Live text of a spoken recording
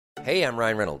Hey, I'm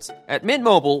Ryan Reynolds. At Mint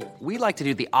Mobile, we like to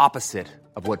do the opposite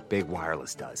of what Big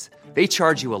Wireless does. They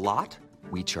charge you a lot,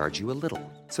 we charge you a little.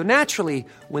 So naturally,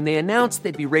 when they announced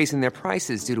they'd be raising their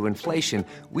prices due to inflation,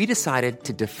 we decided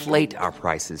to deflate our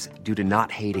prices due to not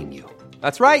hating you.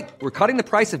 That's right. We're cutting the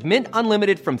price of Mint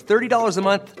Unlimited from $30 a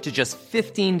month to just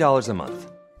 $15 a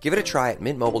month. Give it a try at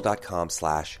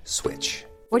mintmobile.com/switch.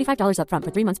 $45 up front for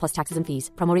 3 months plus taxes and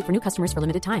fees. Promo rate for new customers for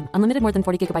limited time. Unlimited more than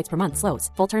 40 gigabytes per month. Slows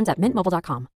full terms at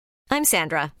mintmobile.com. I'm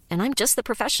Sandra, and I'm just the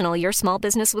professional your small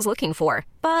business was looking for.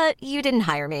 But you didn't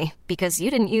hire me because you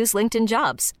didn't use LinkedIn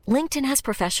Jobs. LinkedIn has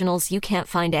professionals you can't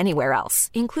find anywhere else,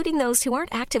 including those who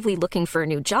aren't actively looking for a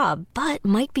new job, but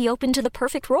might be open to the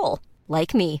perfect role,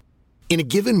 like me. In a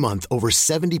given month, over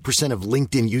 70% of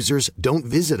LinkedIn users don't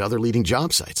visit other leading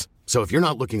job sites. So if you're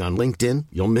not looking on LinkedIn,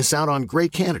 you'll miss out on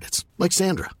great candidates like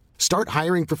Sandra. Start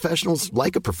hiring professionals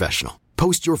like a professional.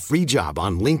 Post your free job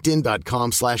on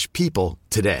linkedin.com/people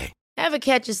today. Ever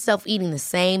catch yourself eating the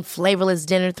same flavorless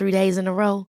dinner 3 days in a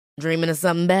row? Dreaming of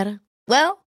something better?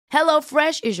 Well,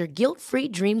 HelloFresh is your guilt-free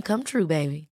dream come true,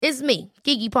 baby. It's me,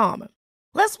 Keke Palmer.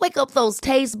 Let's wake up those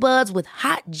taste buds with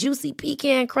hot, juicy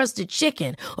pecan-crusted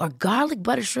chicken or garlic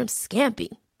butter shrimp scampi.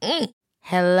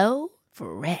 Hello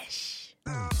Fresh.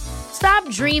 Stop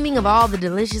dreaming of all the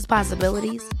delicious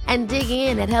possibilities and dig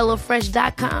in at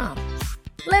HelloFresh.com.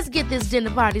 Let's get this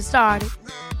dinner party started.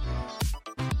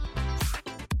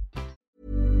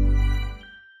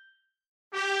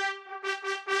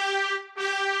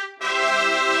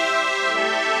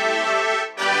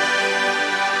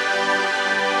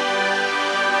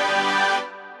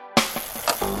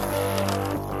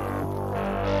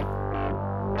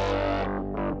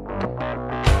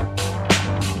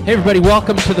 Hey everybody,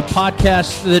 welcome to the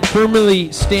podcast that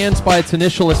firmly stands by its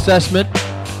initial assessment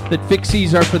that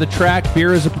fixies are for the track,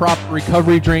 beer is a proper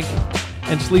recovery drink,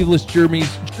 and sleeveless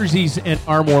jerseys and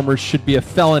arm warmers should be a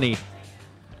felony.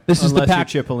 This is the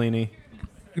pack. You're Cipollini.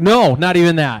 No, not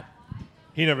even that.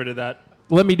 He never did that.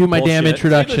 Let me do my damn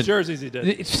introduction. The jerseys he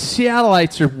did.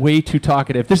 Seattleites are way too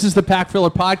talkative. This is the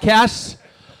Packfiller podcast.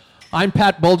 I'm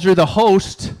Pat Bulger, the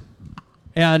host.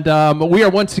 And we are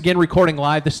once again recording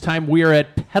live. This time we are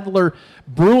at Packfiller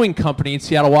Brewing Company in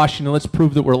Seattle, Washington. Let's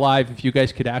prove that we're live. If you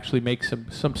guys could actually make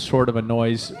some sort of a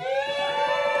noise.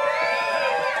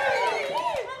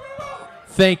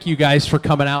 Thank you guys for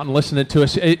coming out and listening to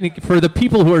us. For the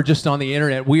people who are just on the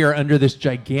internet, we are under this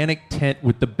gigantic tent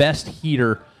with the best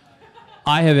heater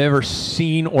I have ever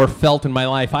seen or felt in my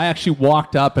life. I actually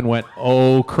walked up and went,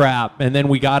 oh crap. And then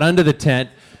we got under the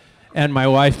tent and my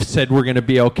wife said we're going to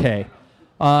be okay.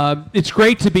 It's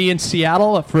great to be in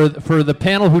Seattle. For the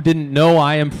panel who didn't know,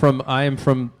 I am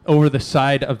from over the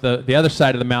side of the other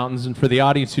side of the mountains, and for the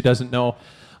audience who doesn't know,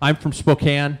 I'm from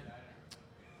Spokane.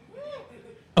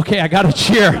 Okay, I got a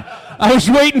cheer. I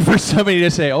was waiting for somebody to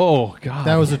say, "Oh God."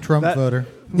 That was a Trump voter.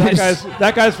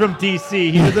 That guy's from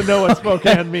D.C. He doesn't know what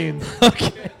Spokane means.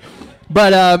 Okay,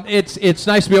 but it's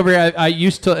nice to be over here.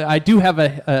 I do have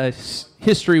a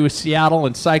history with Seattle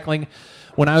and cycling.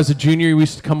 When I was a junior, we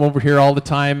used to come over here all the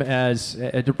time as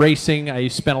racing. I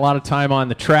spent a lot of time on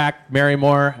the track,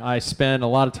 Marymore. I spent a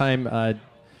lot of time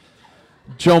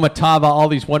Joe Matava, all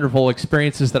these wonderful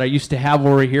experiences that I used to have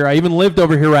over here. I even lived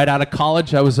over here right out of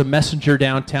college. I was a messenger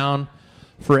downtown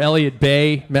for Elliott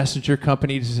Bay Messenger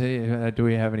Company. Do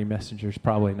we have any messengers?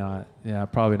 Probably not. Yeah,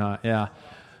 probably not. Yeah.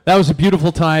 That was a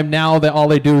beautiful time. Now all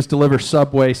they do is deliver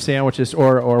Subway sandwiches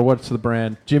or what's the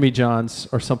brand? Jimmy John's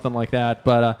or something like that.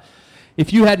 But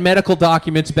if you had medical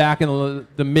documents back in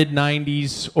the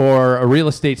mid-'90s or a real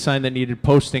estate sign that needed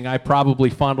posting, I probably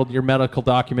fondled your medical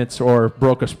documents or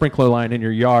broke a sprinkler line in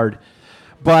your yard.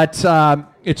 But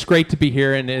it's great to be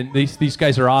here, and these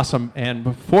guys are awesome. And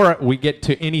before we get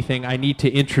to anything, I need to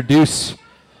introduce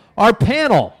our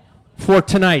panel for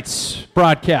tonight's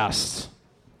broadcast.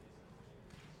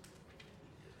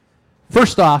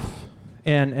 First off,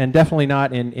 and definitely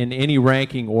not in any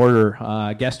ranking order,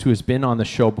 a guest who has been on the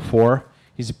show before.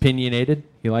 He's opinionated.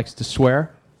 He likes to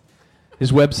swear.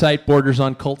 His website borders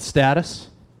on cult status.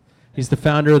 He's the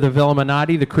founder of the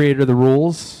Illuminati, the creator of the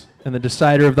rules, and the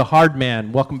decider of the hard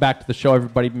man. Welcome back to the show,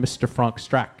 everybody, Mr. Frank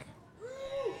Strack.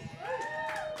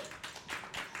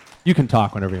 You can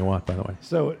talk whenever you want, by the way.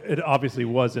 So it obviously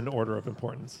was in order of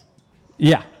importance.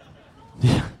 Yeah.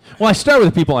 Well, I start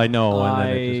with the people I know.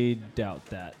 I doubt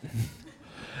that.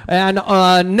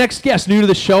 And next guest, new to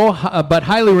the show, but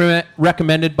highly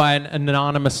recommended by an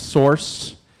anonymous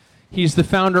source. He's the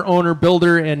founder, owner,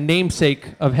 builder, and namesake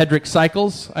of Hedrick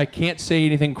Cycles. I can't say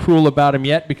anything cruel about him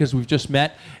yet because we've just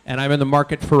met, and I'm in the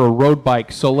market for a road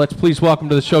bike. So let's please welcome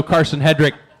to the show Carson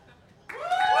Hedrick.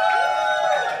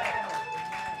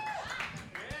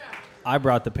 I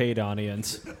brought the paid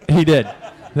audience. He did.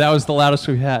 That was the loudest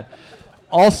we've had.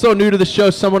 Also new to the show,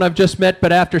 someone I've just met,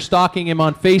 but after stalking him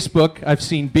on Facebook, I've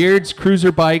seen beards,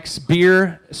 cruiser bikes,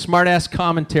 beer, smart-ass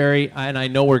commentary, and I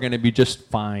know we're going to be just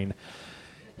fine.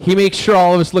 He makes sure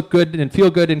all of us look good and feel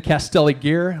good in Castelli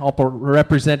gear, also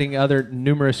representing other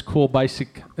numerous cool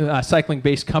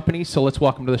cycling-based companies. So let's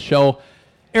welcome to the show,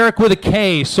 Eric with a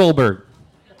K, Solberg.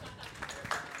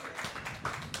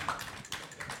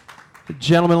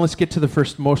 Gentlemen, let's get to the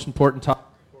first most important topic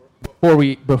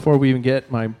before we even get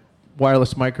my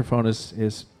wireless microphone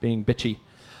is being bitchy.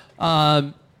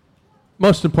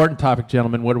 Most important topic,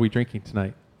 gentlemen, what are we drinking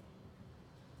tonight?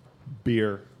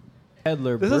 Beer.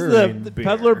 Peddler This Brewing is the beer.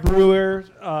 Peddler Brewer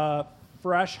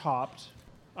fresh hopped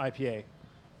IPA,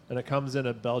 and it comes in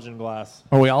a Belgian glass.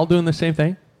 Are we all doing the same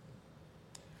thing?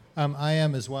 I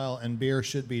am as well, and beer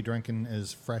should be drinking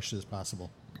as fresh as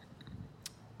possible.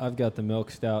 I've got the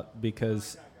milk stout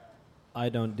because I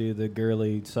don't do the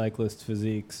girly cyclist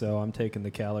physique, so I'm taking the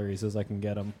calories as I can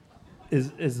get them.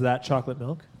 Is that chocolate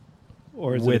milk,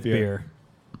 or is with it beer?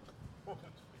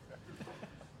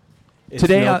 It's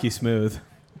Today, milky smooth.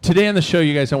 Today on the show,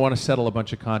 you guys, I want to settle a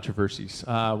bunch of controversies.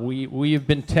 We have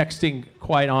been texting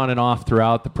quite on and off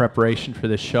throughout the preparation for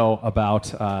this show about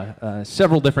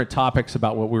several different topics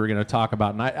about what we were going to talk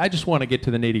about, and I just want to get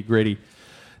to the nitty-gritty.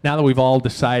 Now that we've all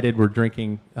decided we're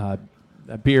drinking a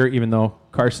beer, even though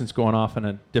Carson's going off in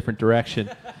a different direction,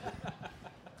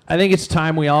 I think it's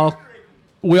time we all.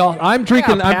 I'm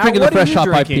drinking the fresh hop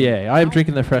IPA. I am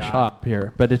drinking the fresh hop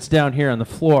here, but it's down here on the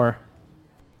floor.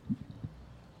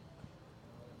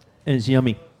 And it's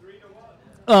yummy.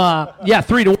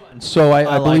 3-1. So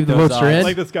I believe the votes are in. I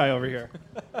like this guy over here.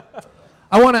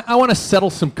 I want to settle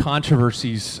some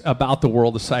controversies about the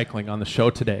world of cycling on the show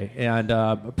today, and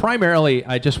primarily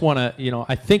I just want to,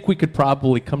 I think we could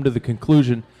probably come to the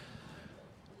conclusion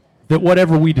that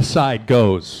whatever we decide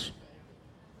goes.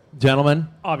 Gentlemen?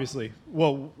 Obviously.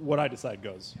 Well, what I decide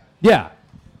goes. Yeah.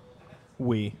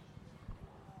 We,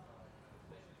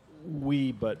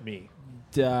 but me.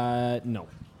 no.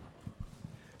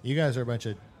 You guys are a bunch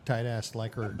of tight-ass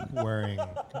lycra wearing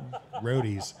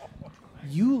roadies.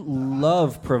 You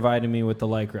love providing me with the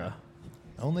Lycra.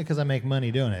 Only because I make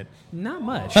money doing it. Not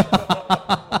much.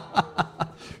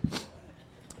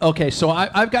 Okay, so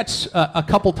I've got a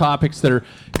couple topics that are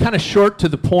kind of short to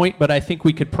the point, but I think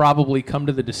we could probably come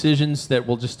to the decisions that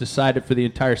will just decide it for the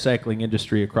entire cycling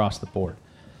industry across the board.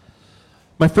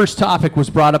 My first topic was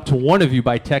brought up to one of you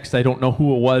by text. I don't know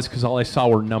who it was because all I saw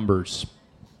were numbers.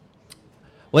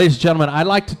 Ladies and gentlemen, I'd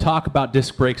like to talk about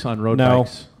disc brakes on road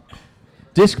bikes.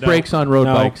 Disc brakes on road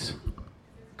bikes.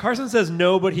 Carson says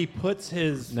no, but he puts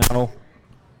his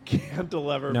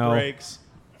cantilever brakes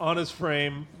on his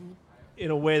frame in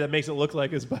a way that makes it look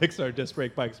like his bikes are disc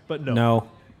brake bikes, but no. No.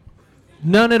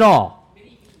 None at all.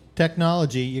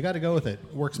 Technology, you got to go with it.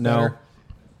 Works better.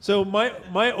 So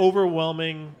my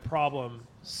overwhelming problem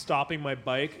stopping my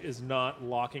bike is not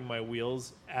locking my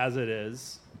wheels as it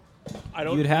is.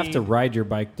 You'd have to ride your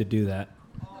bike to do that.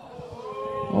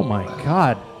 Oh my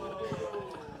God.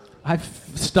 I've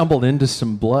stumbled into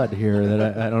some blood here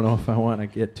that I don't know if I want to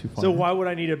get too far. So why would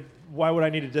I need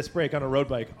a disc brake on a road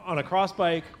bike? On a cross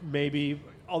bike, maybe.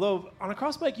 Although on a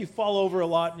cross bike you fall over a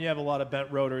lot and you have a lot of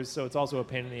bent rotors, so it's also a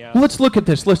pain in the ass. Let's look at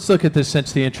this.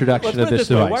 since the introduction of this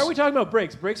device. Why are we talking about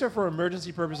brakes? Brakes are for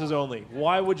emergency purposes only.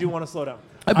 Why would you want to slow down?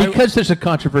 Because there's a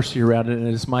controversy around it, and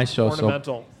it's my show.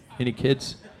 Ornamental. So, any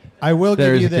kids? I will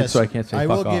give you this. So I can't say I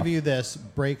fuck will off. give you this.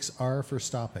 Brakes are for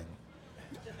stopping.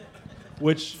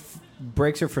 Which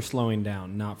brakes are for slowing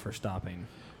down, not for stopping.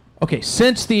 Okay,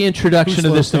 since the introduction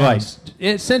of this device,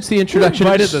 since the introduction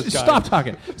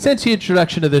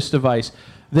of this device,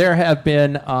 there have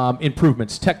been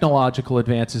improvements, technological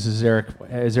advances, as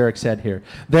Eric said here.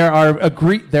 There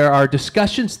are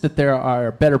discussions that there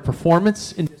are better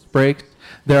performance in disc brakes.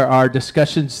 There are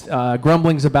discussions,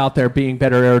 grumblings about there being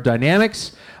better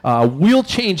aerodynamics. Wheel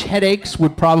change headaches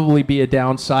would probably be a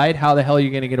downside. How the hell are you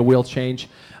going to get a wheel change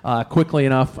quickly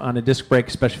enough on a disc brake,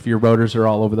 especially if your rotors are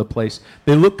all over the place?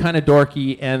 They look kind of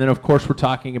dorky, and then of course we're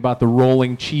talking about the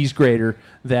rolling cheese grater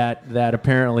that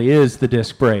apparently is the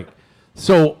disc brake.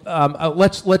 So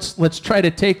let's try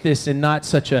to take this in not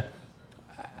such a,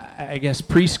 I guess,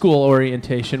 preschool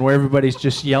orientation where everybody's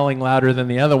just yelling louder than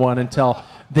the other one until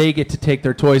they get to take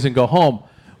their toys and go home.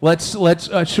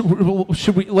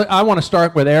 Should we? I want to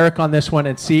start with Eric on this one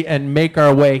and make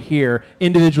our way here.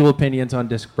 Individual opinions on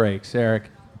disc brakes, Eric.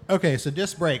 Okay, so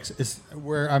disc brakes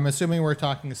I'm assuming we're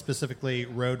talking specifically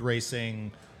road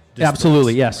racing. Disc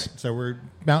Absolutely, brakes, yes. right? So we're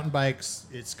mountain bikes.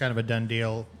 It's kind of a done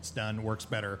deal. It's done. Works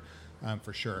better,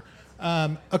 for sure.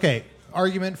 Okay,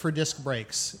 argument for disc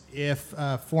brakes. If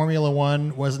Formula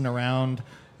One wasn't around,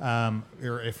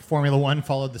 or if Formula One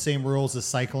followed the same rules as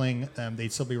cycling,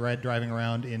 they'd still be driving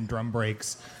around in drum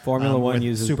brakes. Formula One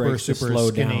uses brakes to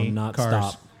slow down, not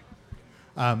cars.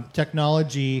 stop.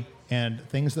 Technology and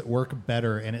things that work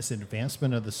better, and it's an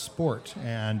advancement of the sport.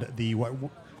 And the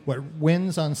what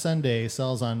wins on Sunday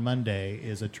sells on Monday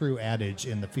is a true adage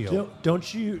in the field.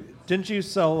 Didn't you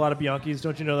sell a lot of Bianchis?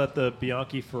 Don't you know that the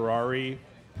Bianchi Ferrari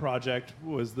project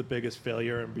was the biggest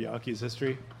failure in Bianchi's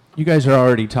history? You guys are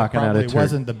already talking out of turn. It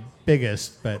wasn't the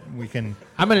biggest, but we can.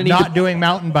 I'm gonna need not doing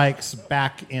mountain bikes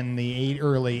back in the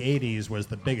early '80s was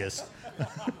the biggest.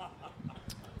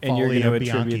 And you're going to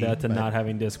attribute Bianchi, that to not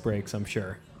having disc brakes, I'm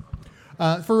sure.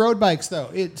 For road bikes, though,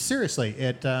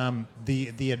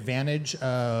 the advantage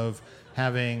of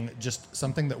having just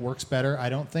something that works better. I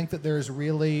don't think that there's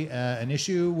really an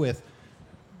issue with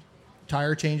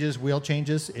tire changes, wheel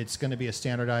changes. It's going to be a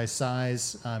standardized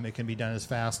size. It can be done as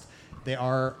fast.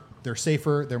 They're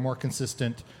safer. They're more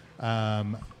consistent.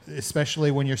 Especially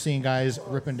when you're seeing guys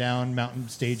ripping down mountain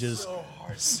stages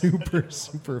super,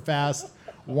 super fast.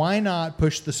 Why not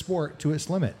push the sport to its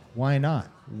limit? Why not?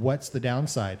 What's the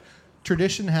downside?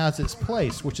 Tradition has its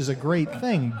place, which is a great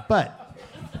thing, but...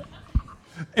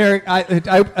 Eric,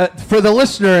 for the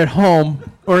listener at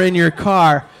home or in your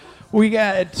car, we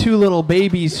got two little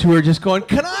babies who are just going,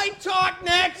 "Can I talk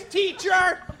next,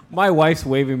 teacher?" My wife's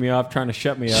waving me off, trying to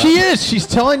shut me up. She is. She's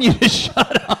telling you to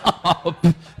shut up.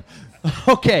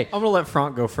 Okay. I'm going to let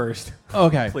Frank go first.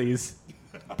 Okay. Please.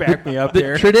 Back me up The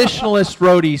there. traditionalist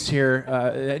roadies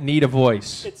here need a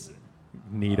voice.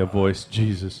 Need a voice.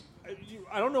 Jesus.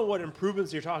 I don't know what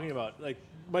improvements you're talking about. Like,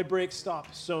 my brakes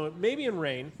stop, so maybe in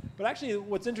rain. But actually,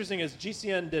 what's interesting is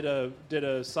GCN did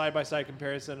a side-by-side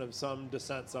comparison of some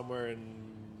descent somewhere in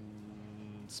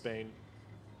Spain,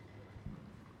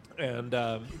 and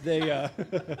they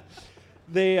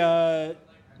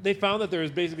found that there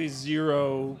was basically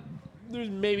zero. There's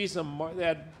maybe some. They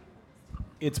had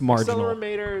it's marginal.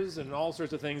 Accelerometers and all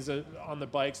sorts of things on the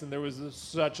bikes, and there was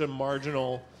such a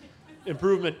marginal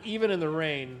improvement, even in the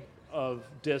rain, of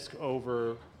disc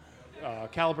over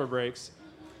caliper brakes,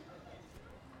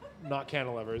 not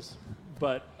cantilevers,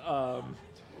 but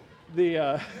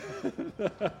the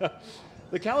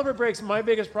caliper brakes. My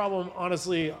biggest problem,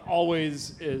 honestly,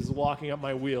 always is locking up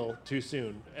my wheel too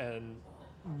soon, and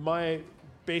my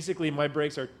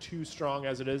brakes are too strong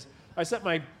as it is. I set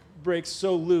my brakes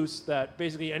so loose that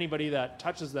basically anybody that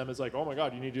touches them is like, "Oh my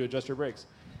God, you need to adjust your brakes,"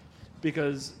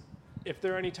 because if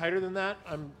they're any tighter than that,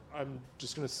 I'm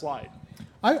just going to slide.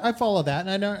 I follow that,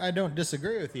 and I don't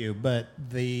disagree with you. But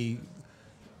the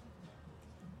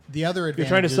other advantage you're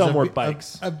trying to sell more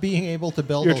bikes of being able to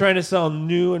build. You're trying to sell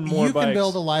new and more bikes. You can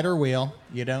build a lighter wheel.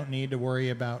 You don't need to worry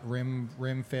about rim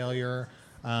failure.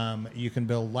 You can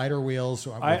build lighter wheels.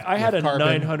 I had a carbon.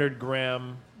 900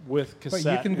 gram with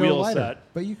cassette wheel set.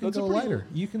 But you can go lighter.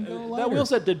 You can go lighter. That wheel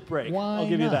set did break. Why I'll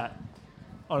give you not? that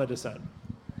on a descent.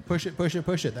 Push it.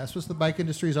 That's what the bike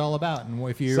industry is all about. And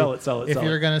if you sell it. If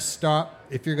you're going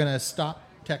to stop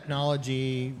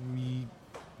technology,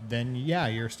 then yeah,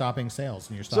 you're stopping sales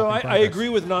and you're stopping. So I progress. agree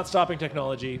with not stopping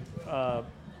technology, but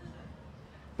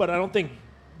I don't think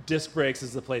disc brakes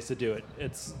is the place to do it.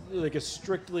 It's like a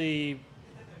strictly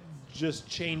just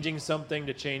changing something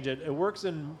to change it. It works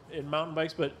in mountain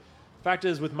bikes, but the fact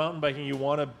is with mountain biking, you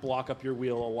want to block up your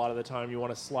wheel a lot of the time. You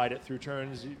want to slide it through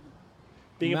turns.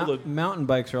 Mountain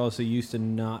bikes are also used to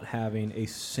not having a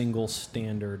single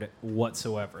standard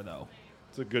whatsoever, though.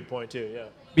 It's a good point, too, yeah.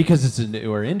 Because it's a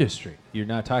newer industry. You're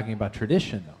not talking about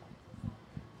tradition, though.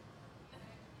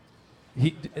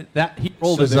 He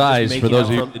rolled his eyes for those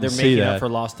of you who didn't see that. They're making up for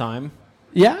lost time?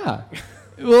 Yeah.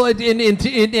 Well,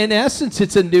 in essence,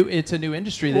 it's a new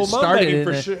industry that started.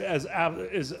 Mountain biking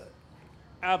is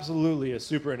absolutely a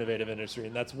super innovative industry,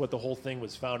 and that's what the whole thing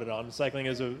was founded on. Cycling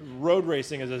road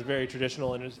racing is a very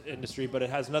traditional industry, but it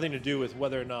has nothing to do with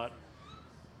whether or not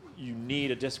you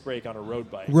need a disc brake on a road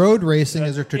bike. Road racing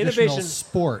is a traditional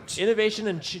sport. Innovation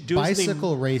and doing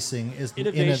bicycle racing is an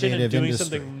innovation innovative and doing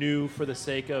industry. something new for the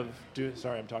sake of doing.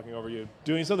 Sorry, I'm talking over you.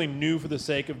 Doing something new for the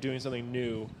sake of doing something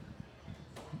new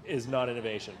is not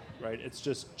innovation, right? It's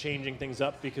just changing things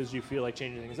up because you feel like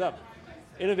changing things up.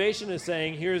 Innovation is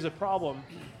saying, here's a problem.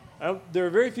 There are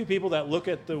very few people that look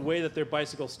at the way that their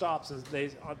bicycle stops and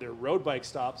their road bike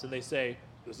stops, and they say,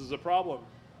 this is a problem.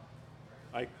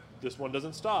 This one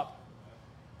doesn't stop,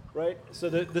 right? So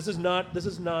this is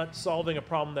not solving a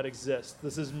problem that exists.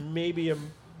 This is maybe a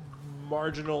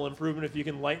marginal improvement. If you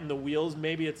can lighten the wheels,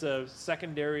 maybe it's a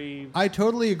secondary. I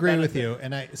totally agree benefit. with you,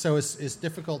 and so it's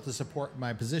difficult to support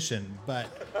my position. But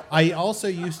I also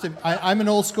used to. I'm an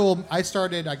old school. I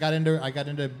started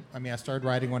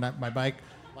riding my bike,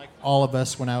 like all of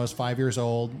us, when I was 5 years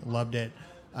old. Loved it.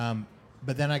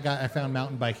 But then I found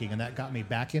mountain biking, and that got me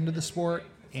back into the sport.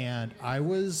 And I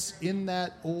was in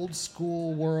that old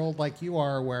school world like you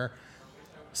are, where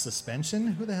suspension,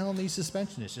 who the hell needs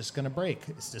suspension? It's just going to break.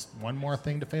 It's just one more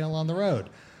thing to fail on the road.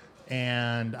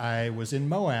 And I was in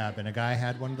Moab, and a guy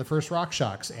had one of the first rock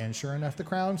shocks, and sure enough, the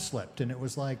crown slipped. And it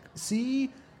was like,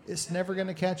 see, it's never going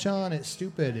to catch on. It's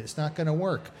stupid. It's not going to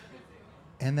work.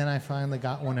 And then I finally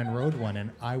got one and rode one,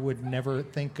 and I would never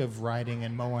think of riding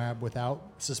in Moab without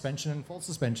suspension and full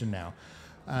suspension now.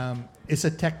 It's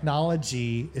a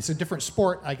technology. It's a different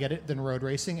sport, I get it, than road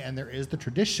racing, and there is the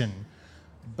tradition.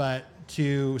 But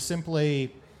to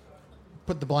simply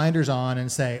put the blinders on and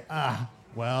say,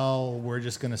 well, we're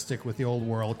just going to stick with the old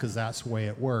world because that's the way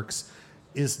it works,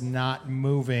 is not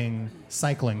moving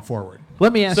cycling forward.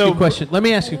 Let me ask you a question.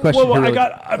 Whoa,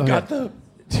 here, I've got the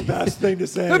best thing to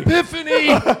say. Epiphany!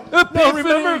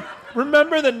 No,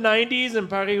 remember the 90s in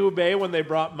Paris-Roubaix when they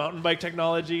brought mountain bike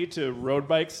technology to road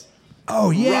bikes?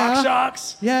 Oh, yeah. Rock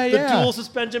shocks. Yeah. The dual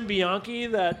suspension Bianchi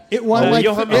that it won like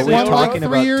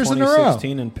 3 years in a row.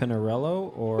 2016 in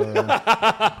Pinarello, or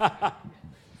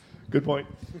good point.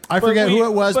 I forget who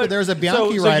it was, but there was a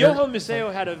Bianchi rider. So Johan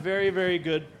Museo had a very, very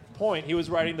good point. He was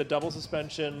riding the double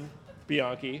suspension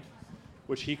Bianchi,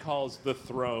 which he calls the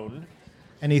throne.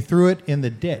 And he threw it in the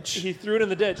ditch.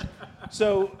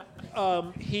 So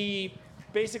he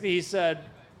said,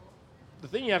 the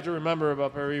thing you have to remember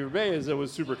about Paris-Roubaix is it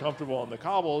was super comfortable on the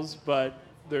cobbles, but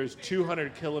there's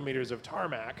 200 kilometers of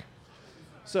tarmac.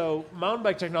 So mountain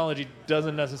bike technology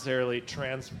doesn't necessarily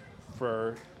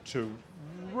transfer to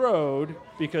road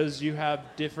because you have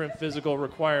different physical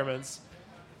requirements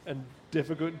and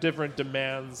different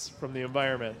demands from the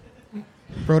environment.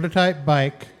 Prototype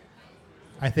bike,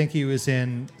 I think he was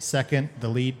in second, the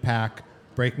lead pack,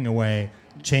 breaking away.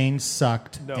 Chain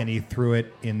sucked, and he threw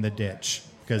it in the ditch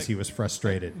because he was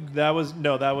frustrated. That was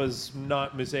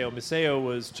not Museo. Museo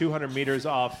was 200 meters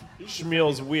off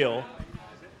Schmiel's wheel.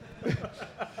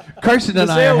 Carson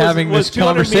and I are having this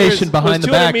conversation behind the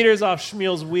back. 200 meters off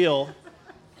Schmiel's wheel,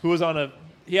 who was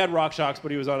he had rock shocks,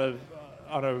 but he was on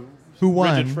a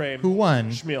rigid frame. Who won?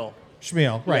 Schmiel,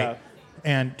 right. Yeah.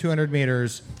 And 200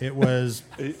 meters, it was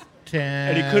 10.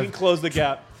 And he couldn't close the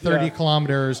gap. 30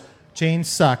 kilometers. Chain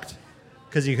sucked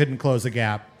because he couldn't close the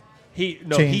gap. He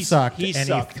sucked, he and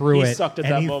sucked. he threw he it, sucked at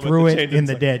and that he moment. threw it in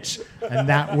the ditch, and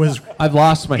that was. I've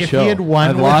lost my show. If he had won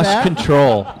I've with lost that,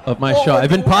 control of my show. I've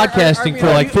been podcasting for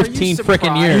like 15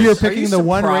 freaking years. You're picking the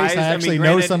one race I actually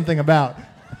know something about.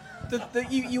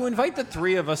 You invite the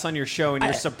three of us on your show, and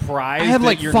you're surprised. I have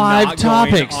like 5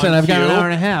 topics, and I've got an hour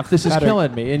and a half. This is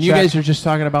killing me, and you guys are just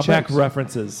talking about check bikes.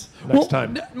 references next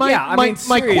time. My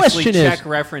question check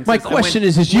references. My question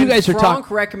is you guys are talking. Frank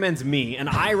recommends me, and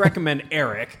I recommend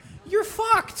Eric. You're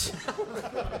fucked.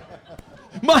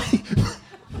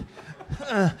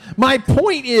 My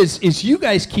point is you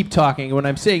guys keep talking. When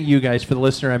I'm saying you guys, for the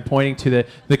listener, I'm pointing to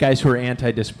the guys who are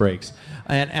anti-disc brakes,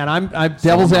 and I'm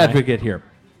devil's advocate here.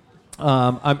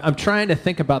 I'm trying to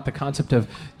think about the concept of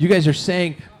you guys are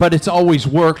saying, but it's always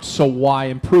worked, so why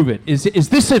improve it? Is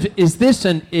this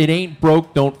an it ain't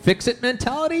broke, don't fix it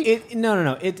mentality?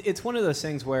 No. It's one of those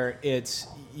things where it's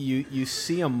you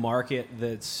see a market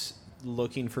that's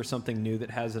looking for something new, that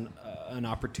has an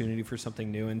opportunity for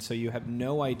something new, and so you have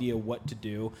no idea what to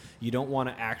do. You don't want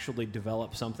to actually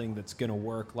develop something that's going to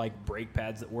work, like brake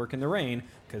pads that work in the rain,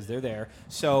 because they're there.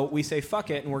 So we say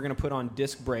fuck it, and we're going to put on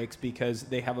disc brakes because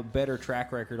they have a better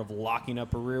track record of locking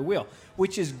up a rear wheel,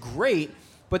 which is great.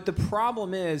 But the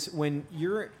problem is when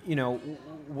you're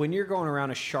going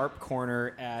around a sharp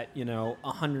corner at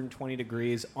 120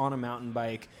 degrees on a mountain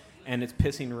bike and it's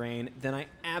pissing rain, then I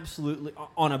absolutely,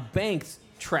 on a banked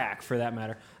track for that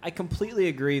matter, I completely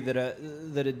agree that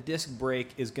a disc brake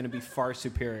is going to be far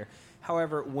superior.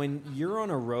 However, when you're on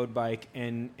a road bike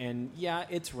and yeah,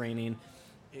 it's raining,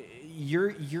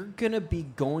 you're going to be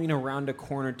going around a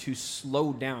corner to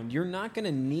slow down. You're not going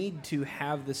to need to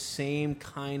have the same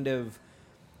kind of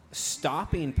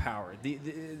stopping power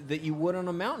that you would on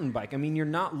a mountain bike. I mean, you're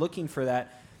not looking for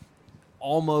that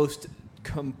almost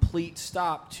complete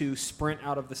stop to sprint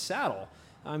out of the saddle.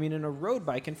 I mean, in a road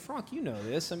bike, and Frank, you know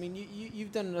this. I mean,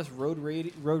 you've done enough road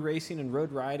racing and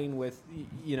road riding with,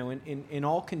 in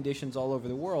all conditions all over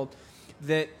the world,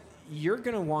 that you're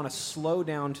going to want to slow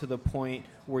down to the point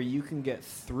where you can get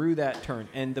through that turn,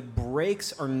 and the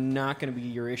brakes are not going to be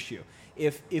your issue.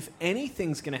 If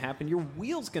anything's going to happen, your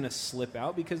wheel's going to slip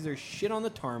out because there's shit on the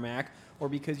tarmac or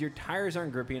because your tires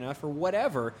aren't grippy enough or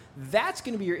whatever. That's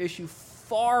going to be your issue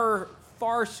far,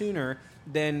 far sooner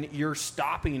than your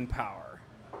stopping power.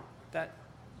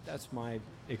 That's my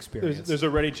experience. There's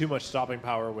already too much stopping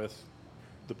power with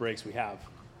the brakes we have.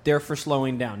 They're for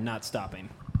slowing down, not stopping.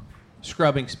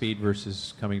 Scrubbing speed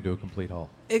versus coming to a complete halt.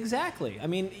 Exactly. I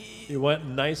mean, you want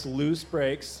nice loose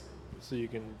brakes so you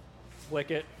can flick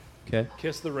it, okay,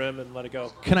 kiss the rim, and let it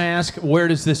go. Can I ask, where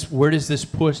does this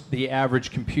push the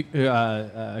average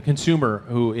consumer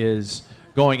who is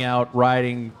going out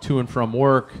riding to and from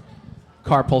work?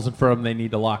 Car pulls in front of them, they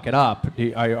need to lock it up.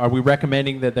 Are we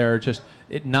recommending that they're just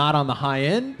not on the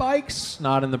high-end bikes,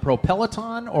 not in the Pro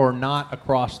Peloton, or not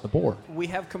across the board? We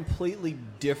have completely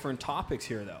different topics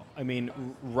here, though. I mean,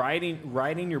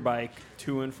 riding your bike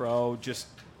to and fro, just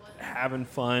having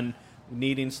fun,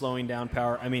 needing slowing down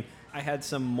power. I mean, I had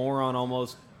some moron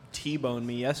almost T-bone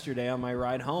me yesterday on my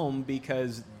ride home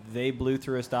because they blew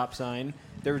through a stop sign.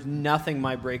 There was nothing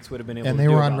my brakes would have been able to do. And they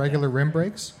were on about regular that. rim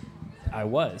brakes? I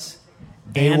was.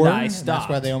 They and were? I stopped. That's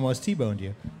why they almost T-boned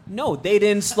you. No, they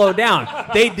didn't slow down.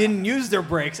 They didn't use their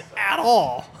brakes at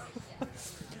all.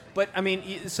 But I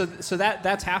mean, so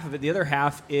that's half of it. The other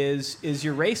half is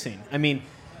your racing. I mean,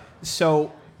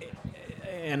 so,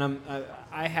 and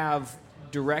I have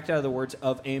direct out of the words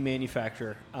of a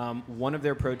manufacturer. One of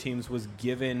their pro teams was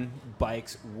given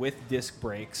bikes with disc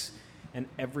brakes, and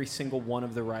every single one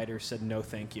of the riders said no,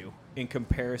 thank you, in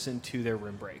comparison to their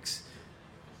rim brakes.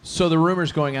 So the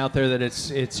rumors going out there that it's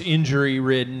injury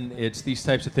ridden, it's these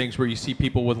types of things where you see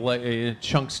people with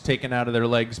chunks taken out of their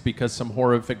legs because some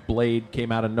horrific blade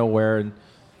came out of nowhere, and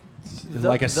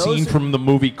like a scene from the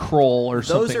movie Kroll or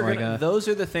something like that. Those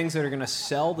are the things that are going to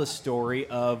sell the story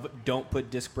of don't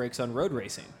put disc brakes on road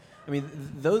racing. I mean,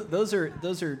 those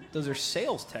are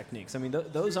sales techniques. I mean,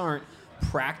 those aren't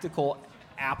practical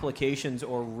applications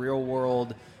or real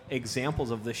world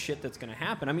examples of the shit that's going to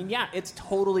happen. I mean, yeah, it's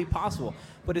totally possible,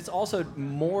 but it's also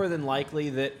more than likely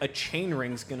that a chain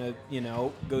ring's going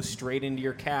to, go straight into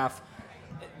your calf.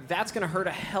 That's going to hurt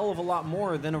a hell of a lot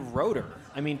more than a rotor.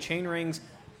 I mean, chain rings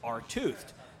are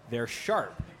toothed. They're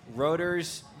sharp.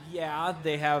 Rotors, yeah,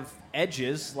 they have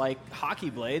edges like hockey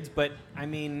blades, but I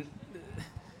mean,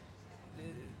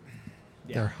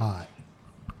 yeah. They're hot.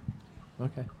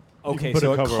 Okay,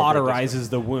 so it cauterizes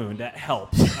the wound. That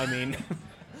helps. I mean...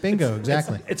 Bingo,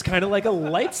 exactly. It's kind of like a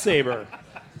lightsaber.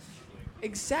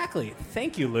 Exactly.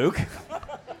 Thank you, Luke.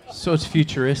 So it's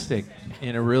futuristic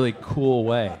in a really cool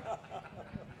way.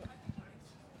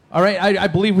 All right, I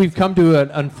believe we've come to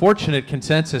an unfortunate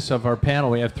consensus of our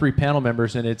panel. We have 3 panel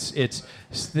members, and it's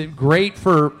great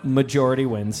for majority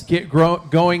wins.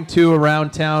 Going to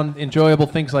around town, enjoyable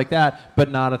things like that,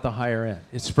 but not at the higher end.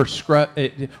 It's for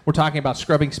we're talking about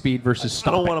scrubbing speed versus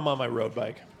stopping. I don't want them on my road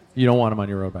bike. You don't want them on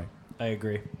your road bike. I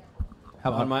agree.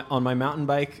 How about on my mountain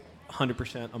bike,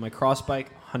 100%. On my cross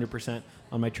bike, 100%.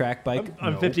 On my track bike,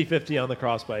 I'm 50-50 on the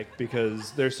cross bike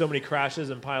because there's so many crashes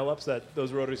and pileups that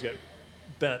those rotors get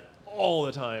bent all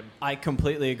the time. I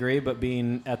completely agree, but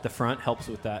being at the front helps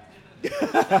with that.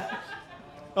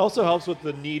 Also helps with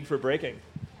the need for braking.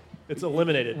 It's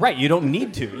eliminated. Right, you don't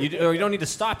need to. You don't need to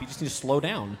stop. You just need to slow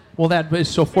down. Well, that is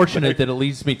so fortunate that it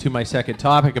leads me to my second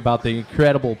topic about the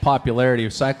incredible popularity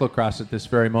of cyclocross at this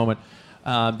very moment.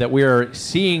 That we are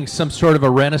seeing some sort of a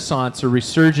renaissance or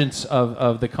resurgence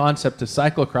of the concept of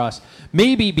cyclocross.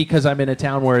 Maybe because I'm in a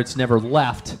town where it's never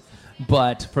left,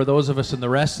 but for those of us in the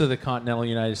rest of the continental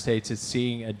United States, it's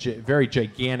seeing a very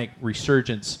gigantic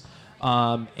resurgence.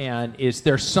 And is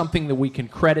there something that we can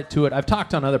credit to it? I've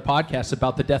talked on other podcasts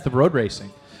about the death of road racing.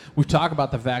 We've talked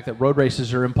about the fact that road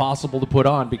races are impossible to put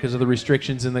on because of the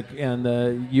restrictions in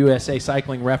the USA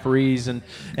cycling referees and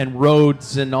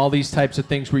roads and all these types of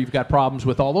things where you've got problems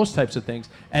with all those types of things.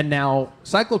 And now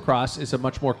cyclocross is a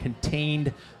much more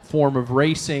contained form of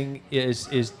racing.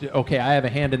 Is okay, I have a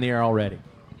hand in the air already.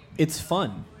 It's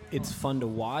fun. It's fun to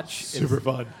watch. Super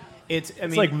fun. It's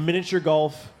like miniature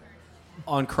golf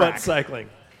on crack. But cycling.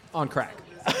 On crack.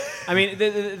 I mean,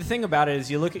 the thing about it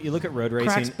is you look at road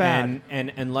racing,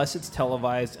 and unless it's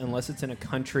televised, unless it's in a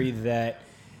country that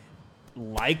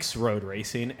likes road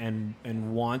racing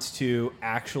and wants to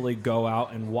actually go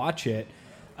out and watch it,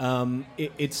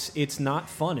 it's not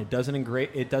fun. It doesn't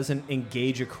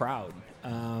engage a crowd,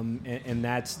 and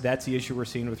that's the issue we're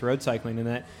seeing with road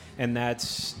cycling, and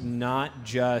that's not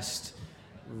just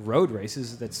road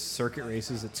races, that's circuit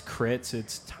races, it's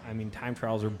crits, time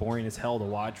trials are boring as hell to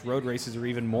watch. Road races are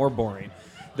even more boring.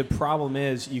 The problem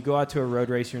is you go out to a road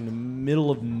race, you're in the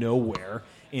middle of nowhere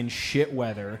in shit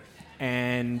weather,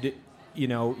 and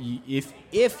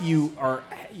if you are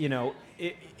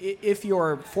if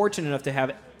you're fortunate enough to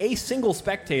have a single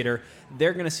spectator,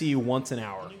 they're going to see you once an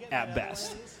hour at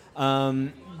best.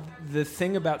 The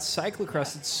thing about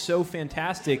cyclocross that's so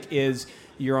fantastic is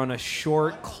you're on a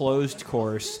short, closed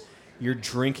course. You're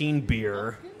drinking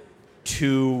beer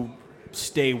to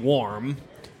stay warm,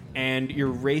 and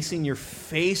you're racing your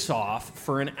face off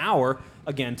for an hour,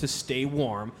 again, to stay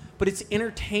warm. But it's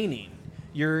entertaining.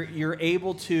 You're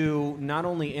able to not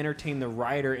only entertain the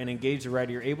rider and engage the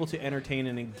rider, you're able to entertain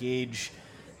and engage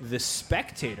the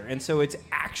spectator, and so it's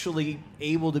actually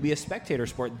able to be a spectator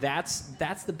sport. That's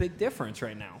the big difference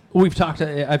right now.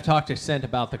 I've talked to Sent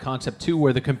about the concept too,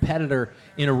 where the competitor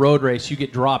in a road race, you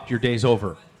get dropped, your day's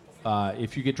over.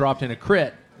 If you get dropped in a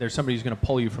crit, there's somebody who's going to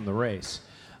pull you from the race.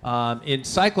 In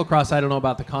cyclocross, I don't know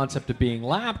about the concept of being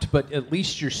lapped, but at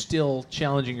least you're still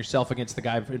challenging yourself against the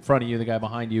guy in front of you, the guy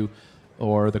behind you,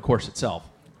 or the course itself.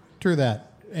 True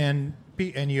that, and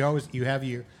you have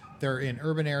your. They're in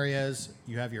urban areas.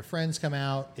 You have your friends come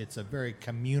out. It's a very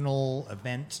communal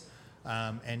event,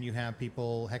 and you have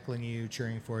people heckling you,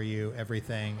 cheering for you,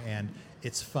 everything, and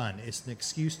it's fun. It's an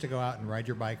excuse to go out and ride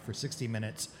your bike for 60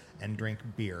 minutes and drink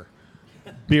beer.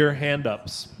 Beer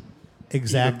hand-ups.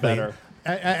 Exactly. Even better.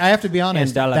 I have to be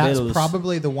honest, And that's bills.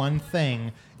 probably the one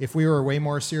thing, if we were way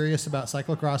more serious about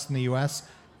cyclocross in the U.S.,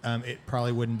 it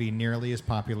probably wouldn't be nearly as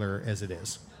popular as it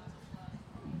is.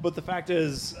 But the fact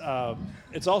is,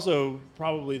 it's also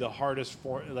probably the hardest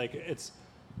form. It's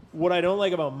what I don't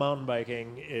like about mountain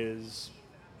biking is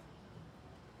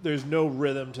there's no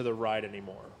rhythm to the ride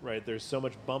anymore, right? There's so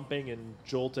much bumping and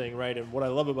jolting, right? And what I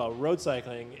love about road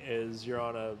cycling is you're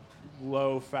on a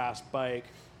low, fast bike,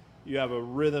 you have a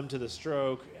rhythm to the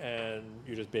stroke, and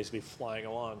you're just basically flying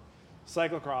along.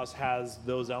 Cyclocross has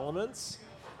those elements,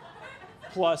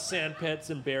 plus sand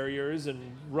pits and barriers and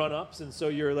run-ups, and so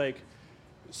you're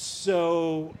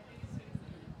so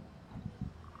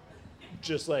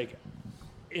just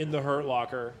in the hurt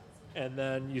locker, and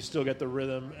then you still get the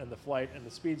rhythm and the flight and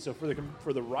the speed. So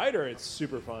for the rider, it's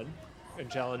super fun and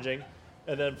challenging,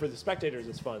 and then for the spectators,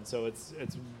 it's fun. So it's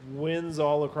wins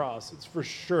all across. It's for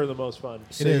sure the most fun.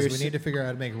 It is. We need to figure out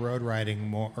how to make road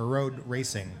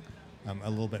racing a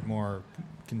little bit more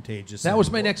contagious. That was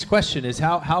my next question: is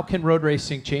how can road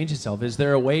racing change itself? Is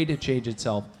there a way to change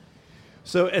itself?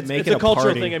 So it's a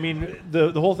cultural thing. I mean,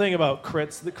 the whole thing about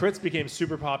crits, the crits became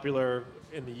super popular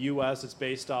in the U.S. It's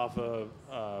based off of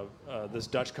this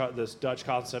Dutch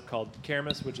concept called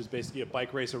kermis, which is basically a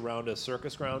bike race around a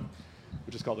circus ground,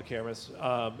 which is called a kermis.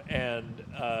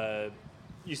 And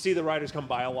you see the riders come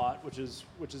by a lot, which is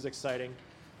exciting.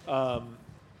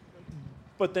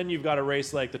 But then you've got a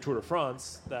race like the Tour de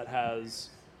France that has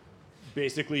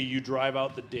basically you drive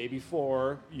out the day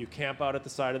before, you camp out at the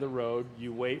side of the road,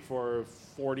 you wait for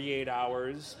 48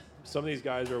 hours. Some of these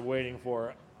guys are waiting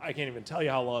for, I can't even tell you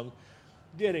how long,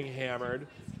 getting hammered.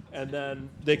 And then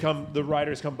the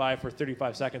riders come by for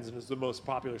 35 seconds, and it's the most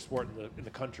popular sport in the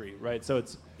country, right? So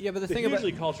it's but the thing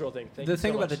hugely cultural thing. The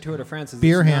thing about the Tour de France is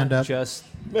beer it's hand not up. Just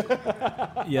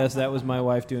yes, that was my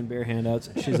wife doing beer handouts.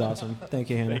 She's awesome. Thank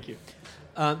you, Hannah. Thank you.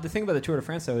 The thing about the Tour de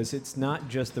France, though, is it's not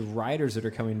just the riders that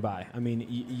are coming by. I mean,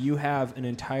 you have an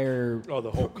entire...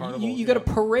 the whole carnival. You got a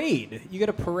parade. You got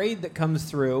a parade that comes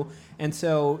through, and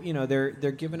so they're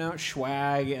giving out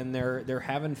swag and they're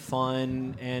having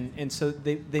fun, and so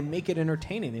they make it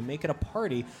entertaining. They make it a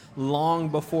party long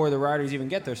before the riders even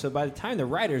get there. So by the time the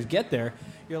riders get there,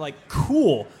 you're like,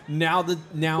 cool. Now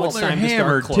it's time to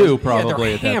start closing. Too,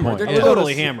 probably they're at that hammered. point. They're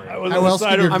totally hammered.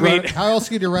 How else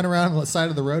could you run around on the side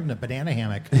of the road in a banana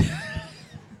hammock?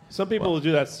 Some people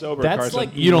do that sober. That's Carson.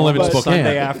 like You don't live in Spokane.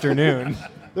 Sunday afternoon.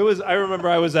 I remember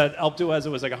I was at Alpe d'Huez. It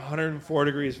was 104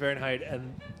 degrees Fahrenheit,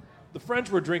 and the French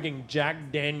were drinking Jack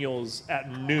Daniels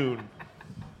at noon.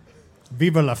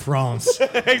 Vive la France.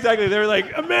 Exactly. They were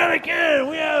like, American,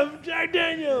 we have Jack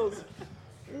Daniels.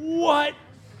 What?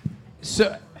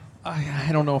 So I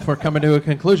don't know if we're coming to a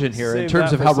conclusion here in Save terms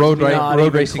that of for how some road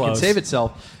even racing can close. save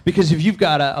itself. Because if you've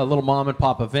got a little mom and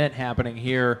pop event happening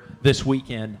here this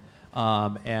weekend,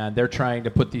 and they're trying to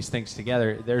put these things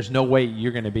together, there's no way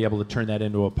you're going to be able to turn that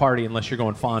into a party unless you're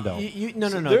going Fondo. No.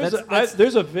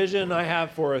 There's a vision I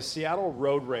have for a Seattle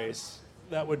road race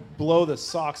that would blow the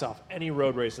socks off any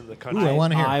road race in the country. Ooh, I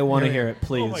want to hear. I want to hear it,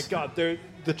 please. Oh my God,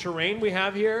 the terrain we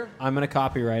have here. I'm going to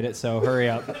copyright it, so hurry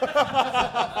up.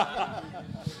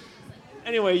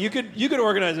 Anyway, you could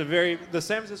organize the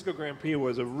San Francisco Grand Prix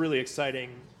was a really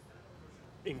exciting,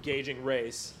 engaging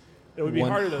race. It would be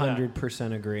harder than that.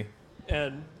 100% agree.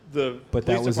 And the But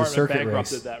police that was a department circuit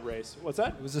bankrupted race. that race. What's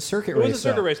that? It was a circuit It race. was a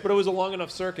circuit though. race, but it was a long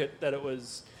enough circuit that it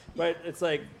was. Right, it's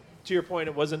like, to your point,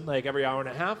 it wasn't like every hour and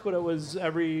a half, but it was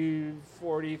every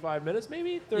 45 minutes,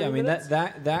 maybe 30 Yeah, I mean minutes.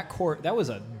 that course, that was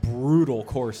a brutal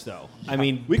course, though. I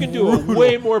mean, We can do a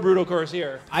way more brutal course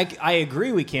here. I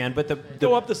agree we can, but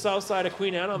Go up the south side of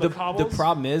Queen Anne on the cobbles. The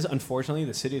problem is, unfortunately,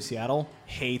 the city of Seattle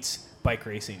hates bike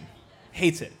racing.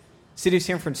 Hates it. City of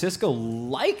San Francisco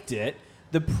liked it.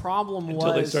 The problem was...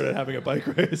 Until they started having a bike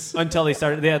race. Until they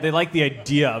started... Yeah, they liked the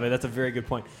idea of it. That's a very good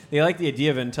point. They liked the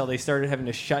idea of it until they started having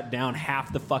to shut down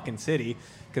half the fucking city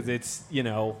because it's, you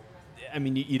know... I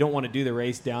mean, you don't want to do the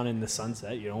race down in the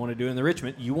Sunset. You don't want to do it in the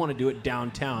Richmond. You want to do it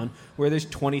downtown where there's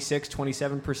 26,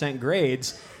 27%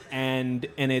 grades, and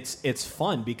it's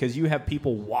fun because you have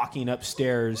people walking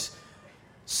upstairs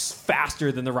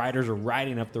faster than the riders are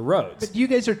riding up the roads. But you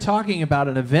guys are talking about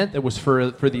an event that was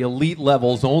for the elite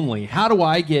levels only. How do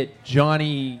I get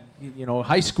Johnny,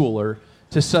 high schooler,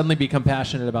 to suddenly become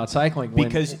passionate about cycling?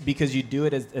 Because you do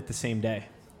it at the same day.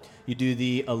 You do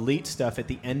the elite stuff at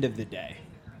the end of the day,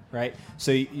 right?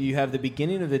 So you have the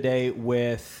beginning of the day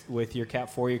with your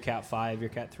Cat 4, your Cat 5, your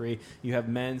Cat 3. You have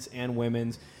men's and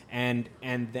women's, and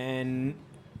then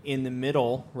in the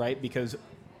middle, right? Because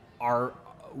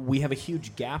we have a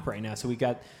huge gap right now. So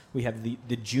we have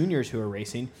the juniors who are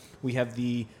racing. We have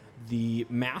the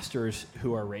masters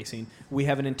who are racing. We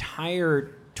have an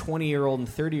entire 20-year-old and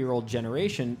 30-year-old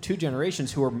generation, two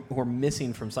generations who are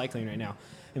missing from cycling right now.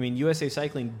 I mean, USA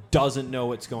Cycling doesn't know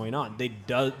what's going on. They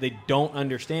don't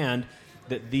understand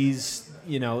that these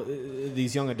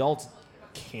young adults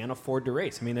can't afford to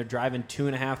race. I mean, they're driving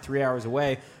 2.5, 3 hours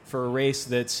away for a race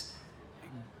that's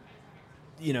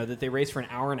that they race for an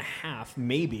hour and a half,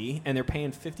 maybe, and they're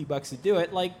paying $50 to do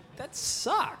it. Like, that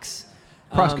sucks.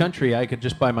 Cross country, I could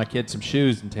just buy my kid some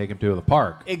shoes and take him to the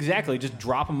park. Exactly. Just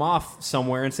drop them off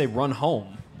somewhere and say, run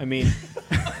home. I mean...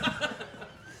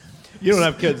 You don't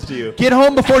have kids, do you? Get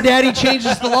home before Daddy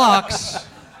changes the locks.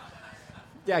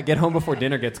 Yeah, get home before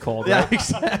dinner gets cold. Yeah, right?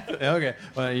 exactly. Okay.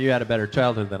 Well, you had a better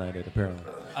childhood than I did, apparently.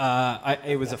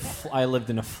 I lived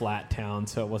in a flat town,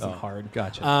 so it wasn't hard.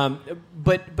 Gotcha.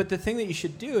 But the thing that you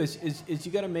should do is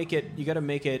you got to make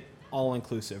it all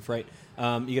inclusive, right? You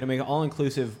got to make it all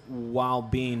inclusive while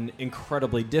being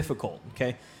incredibly difficult,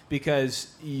 okay?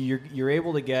 Because you're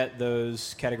able to get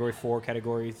those Category 4,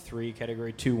 Category 3,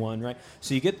 Category 2, 1, right?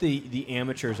 So you get the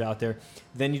amateurs out there.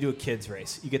 Then you do a kids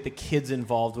race. You get the kids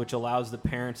involved, which allows the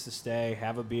parents to stay,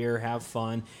 have a beer, have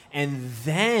fun. And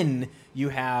then you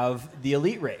have the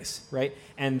elite race, right?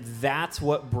 And that's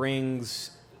what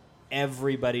brings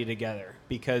everybody together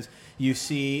because you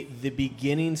see the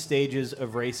beginning stages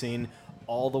of racing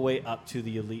all the way up to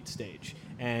the elite stage.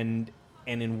 And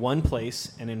in one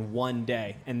place and in one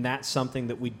day. And that's something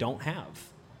that we don't have.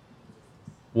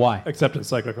 Why? Except in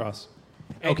cyclocross.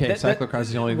 Okay, cyclocross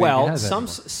is the only thing well, that has some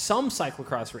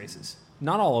cyclocross races.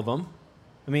 Not all of them.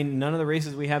 I mean, none of the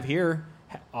races we have here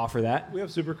offer that. We have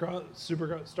Supercross,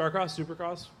 Starcross,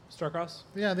 Supercross, Starcross.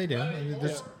 Yeah, they do. I mean,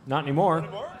 Not anymore.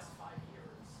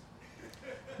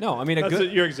 No, I mean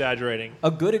you're exaggerating.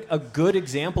 A good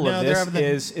example of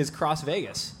this is Cross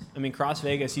Vegas. I mean, Cross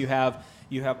Vegas, you have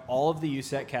all of the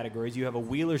USAC categories. You have a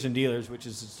wheelers and dealers, which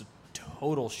is just a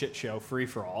total shit show, free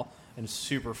for all, and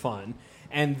super fun.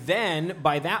 And then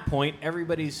by that point,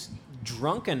 everybody's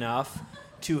drunk enough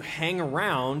to hang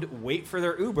around, wait for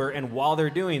their Uber, and while they're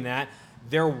doing that,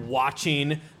 they're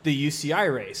watching the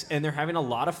UCI race, and they're having a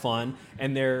lot of fun.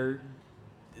 And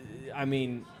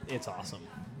it's awesome.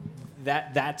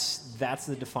 That's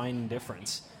the defining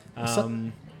difference.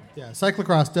 Yeah,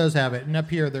 cyclocross does have it, and up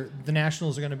here the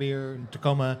nationals are going to be here in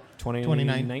Tacoma,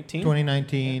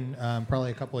 2019,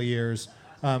 probably a couple of years.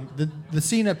 The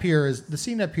scene up here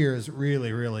is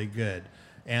really, really good,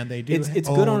 and they do. It's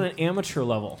good on an amateur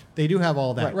level. They do have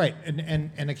all that, right?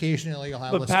 And occasionally you'll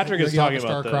have. But Patrick is talking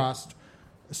about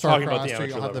Starcross, or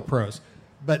you'll have the pros.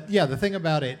 But yeah, the thing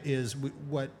about it is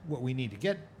what we need to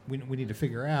get. We need to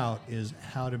figure out is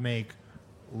how to make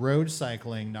road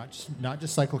cycling not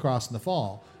just cyclocross in the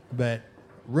fall, but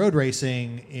road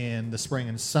racing in the spring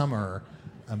and summer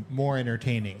more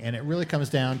entertaining. And it really comes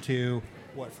down to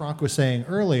what Franck was saying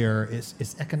earlier.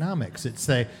 It's economics. At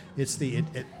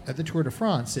the Tour de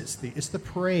France, it's the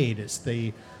parade. It's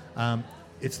the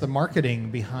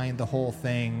marketing behind the whole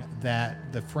thing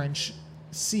that the French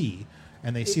see,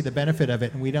 and they see the benefit of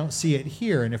it, and we don't see it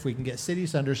here. And if we can get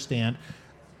cities to understand,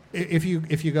 if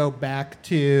you go back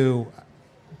to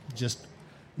just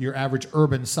your average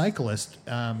urban cyclist,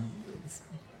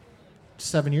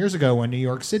 7 years ago when New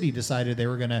York City decided they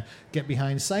were going to get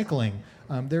behind cycling.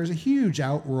 There's a huge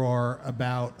outroar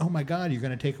about, oh my God, you're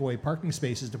going to take away parking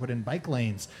spaces to put in bike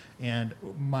lanes, and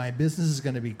my business is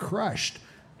going to be crushed.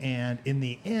 And in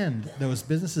the end, those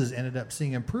businesses ended up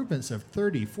seeing improvements of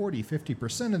 30, 40,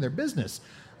 50% in their business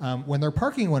when their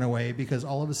parking went away, because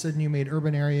all of a sudden you made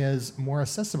urban areas more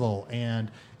accessible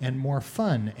and more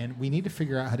fun. And we need to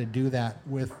figure out how to do that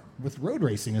with road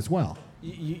racing as well.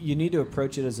 You need to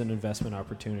approach it as an investment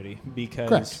opportunity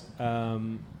because,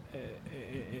 and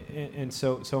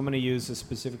so I'm going to use a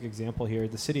specific example here.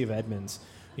 The city of Edmonds,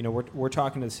 we're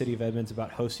talking to the city of Edmonds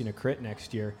about hosting a crit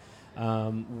next year,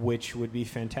 which would be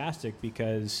fantastic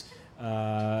because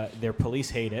their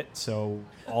police hate it, so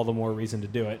all the more reason to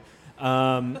do it.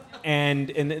 And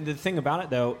the thing about it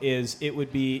though is it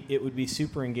would be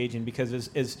super engaging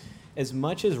because as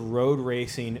much as road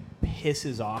racing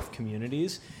pisses off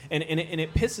communities, and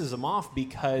it pisses them off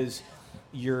because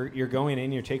you're going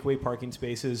in, your takeaway parking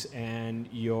spaces, and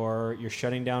you're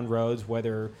shutting down roads,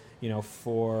 whether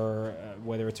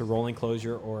whether it's a rolling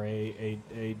closure or a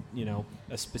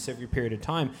specific period of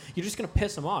time, you're just going to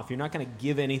piss them off. You're not going to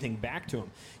give anything back to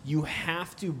them. You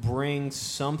have to bring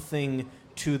something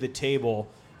to the table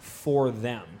for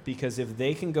them, because if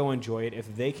they can go enjoy it,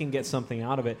 if they can get something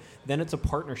out of it, then it's a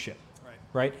partnership.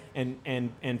 Right?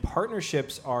 And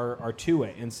partnerships are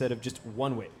two-way instead of just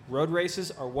one-way. Road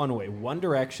races are one-way, one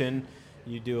direction.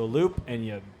 You do a loop and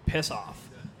you piss off.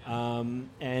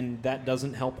 And that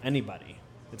doesn't help anybody.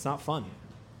 It's not fun.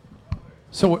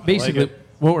 So basically,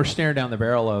 what we're staring down the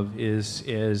barrel of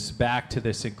is back to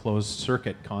this enclosed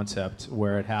circuit concept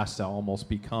where it has to almost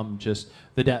become just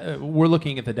we're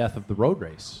looking at the death of the road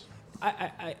race.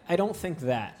 I don't think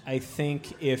that. I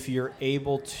think if you're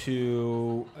able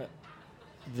to...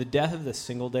 the death of the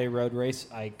single-day road race,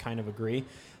 I kind of agree.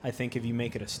 I think if you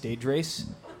make it a stage race,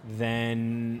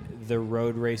 then the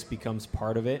road race becomes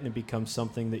part of it, and it becomes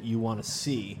something that you want to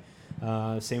see.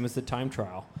 Same as the time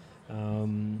trial.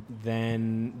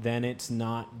 Then it's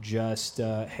not just,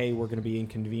 hey, we're going to be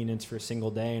inconvenienced for a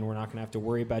single day, and we're not going to have to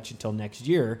worry about you until next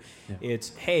year. Yeah. It's,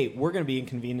 hey, we're going to be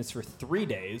inconvenienced for 3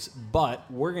 days, but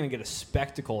we're going to get a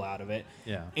spectacle out of it,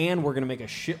 and we're going to make a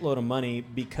shitload of money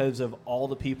because of all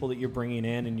the people that you're bringing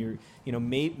in, and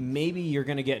maybe you're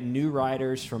going to get new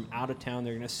riders from out of town.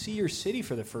 They're going to see your city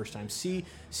for the first time, see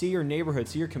your neighborhood,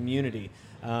 see your community.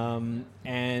 And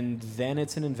then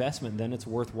it's an investment. Then it's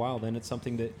worthwhile. Then it's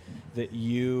something that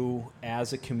you,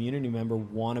 as a community member,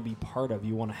 want to be part of.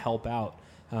 You want to help out.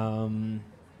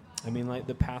 Like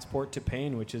the Passport to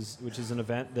Pain, which is an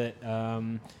event that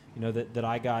that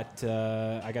I got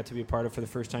to be a part of for the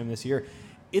first time this year.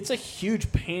 It's a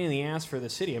huge pain in the ass for the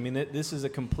city. I mean, this is a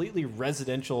completely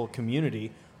residential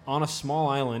community on a small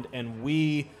island, and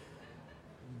we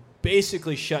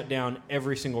basically shut down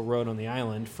every single road on the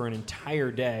island for an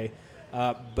entire day.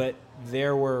 But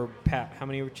there were, Pat, how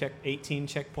many were checked? 18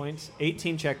 checkpoints?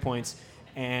 18 checkpoints.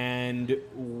 And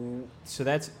so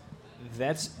that's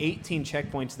 18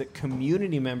 checkpoints that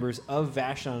community members of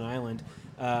Vashon Island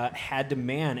had to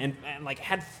man and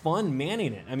had fun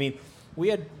manning it. I mean, we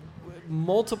had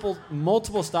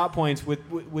multiple stop points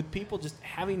with people just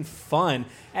having fun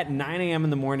at 9 a.m. in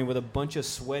the morning with a bunch of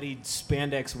sweaty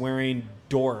spandex wearing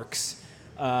dorks,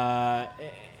 and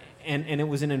it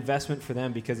was an investment for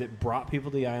them because it brought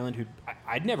people to the island who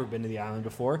I'd never been to the island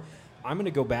before. I'm going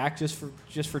to go back just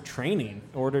for training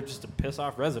or just to piss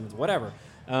off residents, whatever.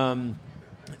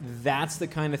 That's the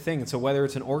kind of thing. And so whether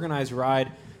it's an organized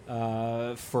ride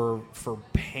for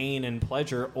pain and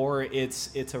pleasure, or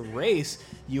it's a race,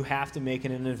 you have to make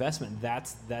it an investment.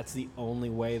 That's the only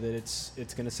way that it's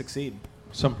going to succeed.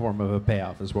 Some form of a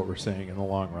payoff is what we're saying in the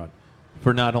long run,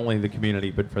 for not only the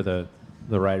community but for the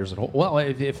riders at whole. Well,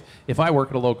 if I work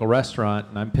at a local restaurant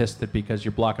and I'm pissed that because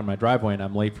you're blocking my driveway and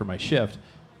I'm late for my shift,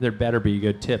 there better be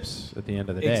good tips at the end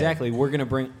of the day. Exactly. We're going to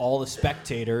bring all the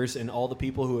spectators and all the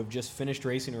people who have just finished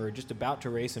racing or are just about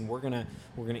to race, and we're going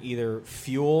to either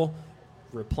fuel,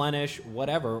 replenish,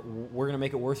 whatever. We're going to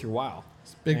make it worth your while.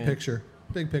 It's big picture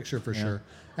for sure.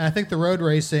 And I think the road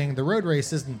race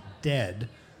isn't dead,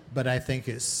 but I think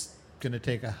it's going to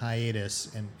take a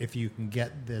hiatus. And if you can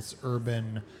get this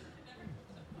urban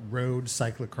road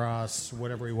cyclocross,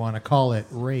 whatever you want to call it,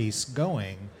 race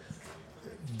going,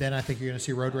 then I think you're going to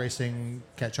see road racing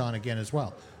catch on again as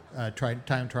well.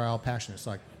 Time trial, passion. It's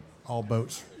like all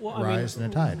boats rise in a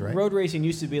tide, right? Road racing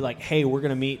used to be like, hey, we're going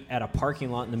to meet at a parking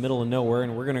lot in the middle of nowhere,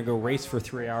 and we're going to go race for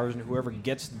 3 hours, and whoever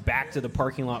gets back to the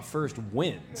parking lot first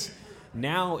wins.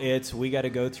 Now it's we got to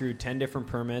go through 10 different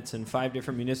permits and 5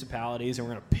 different municipalities, and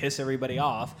we're going to piss everybody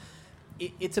off.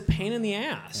 it's a pain in the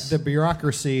ass. The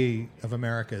bureaucracy of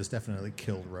America has definitely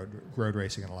killed road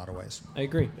racing in a lot of ways. I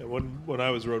agree. When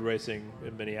I was road racing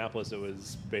in Minneapolis, it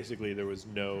was basically there was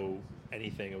no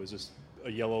anything. It was just a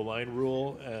yellow line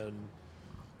rule and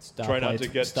try not to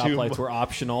get stoplights were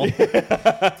optional.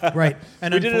 Right.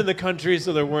 And we did it in the country,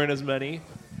 so there weren't as many.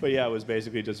 But yeah, it was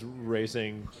basically just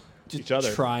racing each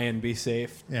other. Try and be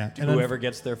safe. Yeah. Whoever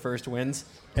gets their first wins.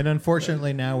 And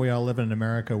unfortunately, now we all live in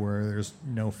America where there's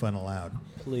no fun allowed.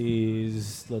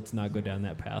 Please, let's not go down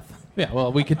that path. Yeah,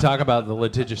 well, we could talk about the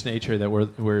litigious nature that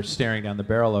we're staring down the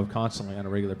barrel of constantly on a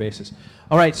regular basis.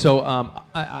 All right, so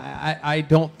I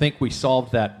don't think we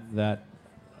solved that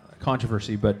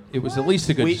controversy, but it was at least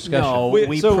a good discussion. No,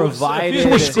 we provided.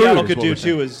 What Seattle could do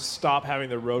too is stop having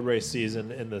the road race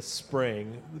season in the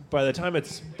spring. By the time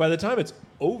it's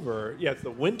over, it's the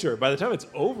winter. By the time it's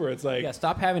over, it's like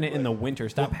stop having it in the winter.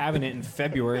 Stop having it in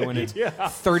February when it's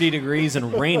 30 degrees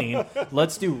and raining.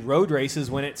 Let's do road races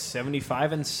when it's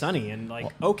 75 and sunny. And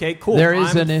okay, cool. There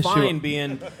is an issue. I'm fine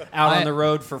being out on the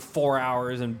road for 4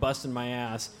 hours and busting my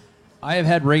ass. I have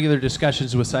had regular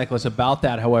discussions with cyclists about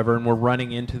that, however, and we're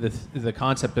running into the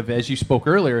concept of, as you spoke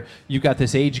earlier, you've got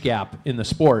this age gap in the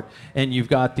sport, and you've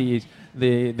got the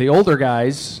older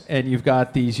guys, and you've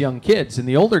got these young kids, and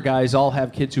the older guys all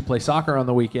have kids who play soccer on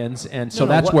the weekends, and so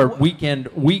where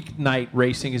weeknight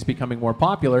racing is becoming more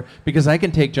popular, because I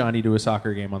can take Johnny to a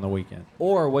soccer game on the weekend.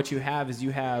 Or what you have is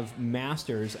you have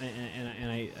masters,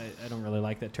 and I don't really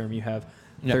like that term. You have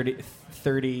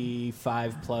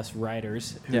 35 plus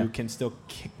riders who can still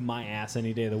kick my ass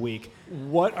any day of the week.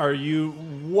 What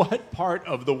part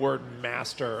of the word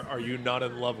master are you not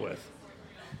in love with?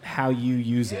 How you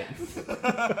use it.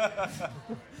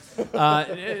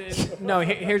 No,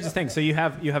 here's the thing. So you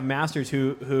have masters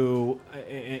who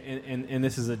and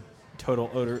this is a total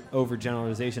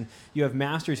overgeneralization. You have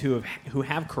masters who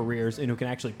have careers and who can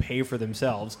actually pay for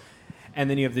themselves. And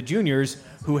then you have the juniors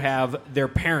who have their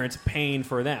parents paying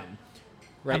for them.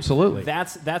 Right? Absolutely.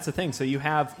 That's the thing. So you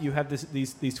have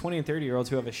these 20 and 30-year-olds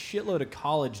who have a shitload of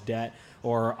college debt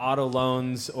or auto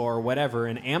loans or whatever,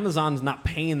 and Amazon's not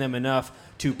paying them enough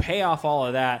to pay off all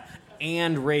of that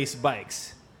and race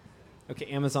bikes. Okay,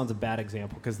 Amazon's a bad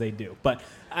example because they do. But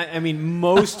I mean,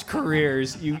 most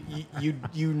careers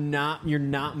you're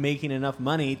not making enough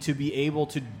money to be able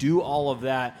to do all of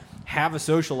that, have a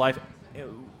social life.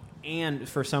 And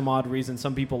for some odd reason,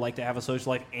 some people like to have a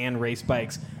social life and race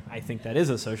bikes. I think that is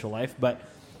a social life, but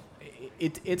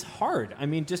it's hard. I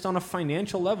mean, just on a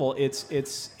financial level,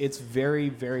 it's very,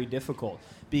 very difficult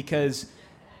because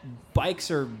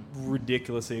bikes are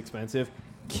ridiculously expensive.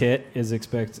 Kit is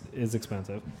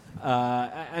expensive.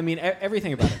 I mean,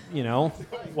 everything about it.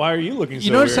 Why are you looking?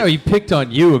 You notice how he picked on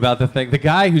you about the thing. The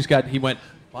guy he went,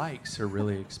 bikes are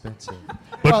really expensive,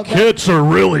 but kits are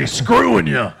really screwing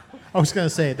you. I was going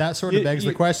to say, that sort of begs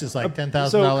the question. It's like $10,000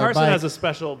 So Carson bike. has a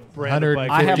special brand of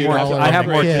bike. I have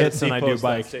more kits than I do Stays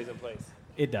bikes. in place.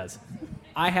 It does.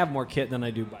 I have more kit than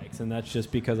I do bikes, and that's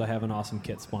just because I have an awesome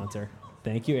kit sponsor.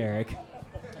 Thank you, Eric.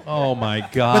 Oh my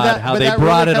God! How they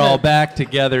brought it all back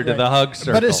together to the hug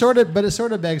circle. But it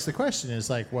sort of begs the question: is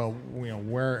like, well,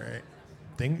 where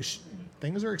things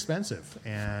are expensive,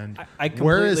 and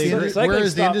where is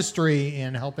the industry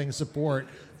in helping support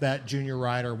that junior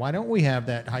rider? Why don't we have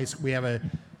that high? We have a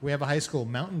high school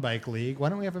mountain bike league. Why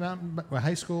don't we have a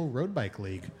high school road bike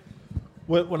league?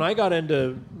 When I got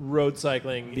into road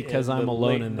cycling, because in I'm the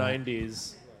alone late in that.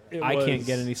 90s, I can't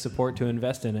get any support to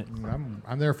invest in it.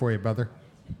 I'm there for you, brother.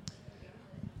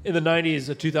 In the 90s,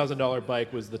 a $2,000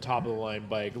 bike was the top of the line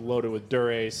bike, loaded with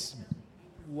Dura-Ace,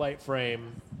 light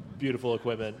frame, beautiful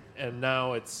equipment, and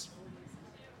now it's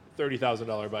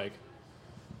 $30,000 bike.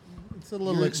 It's a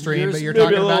little extreme, but you're maybe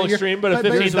talking a little about extreme, but a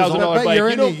 $15,000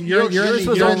 bike. Yours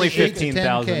was only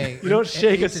 15,000. You don't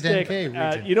shake a stick.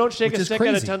 You don't shake a stick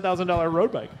at a $10,000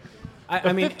 road bike.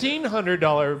 I mean,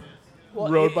 $1,500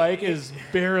 road bike is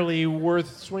barely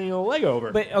worth swinging a leg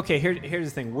over. But okay, here's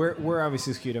the thing: we're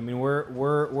obviously skewed. I mean,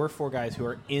 we're four guys who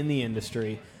are in the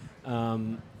industry.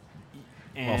 And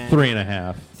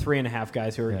 3.5. 3.5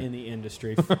 guys who are in the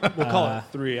industry. We'll call it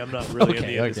 3. I'm not really in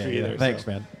the industry either. Thanks,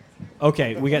 man.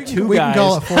 Okay, we got two we guys. We can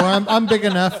call it 4. I'm big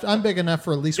enough. I'm big enough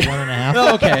for at least 1.5.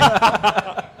 Oh, okay.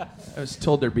 I was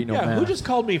told there'd be no math. Who just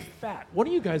called me fat? One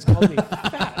of you guys called me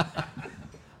fat.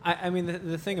 I mean,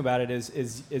 the thing about it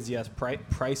is yes,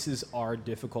 prices are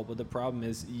difficult, but the problem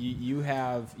is you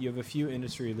have a few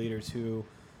industry leaders who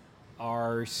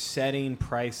are setting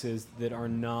prices that are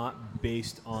not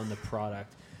based on the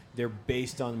product; they're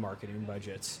based on marketing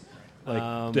budgets,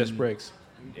 like disc brakes,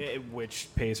 which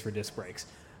pays for disc brakes,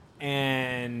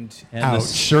 and the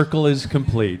circle is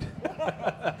complete.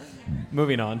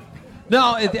 Moving on.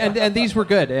 No, and these were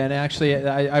good. And actually,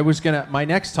 I was gonna. My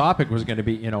next topic was gonna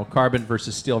be carbon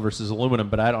versus steel versus aluminum,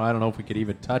 but I don't know if we could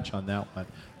even touch on that one.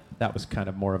 That was kind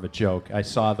of more of a joke. I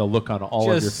saw the look on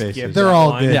all of your faces. They're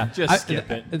all good. Yeah, Just skip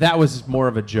it. That was more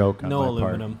of a joke on No my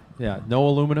aluminum. part. Yeah, no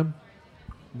aluminum.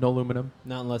 No aluminum.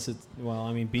 Not unless it's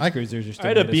beach cruisers are still I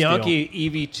had a made of steel.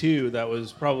 Bianchi EV2 that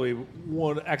was probably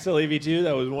one XL EV2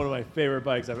 that was one of my favorite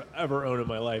bikes I've ever owned in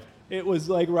my life. It was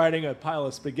like riding a pile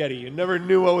of spaghetti. You never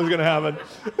knew what was going to happen.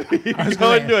 You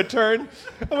go into a turn.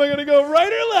 Am I going to go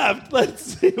right or left? Let's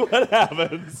see what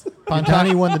happens.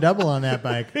 Pantani won the double on that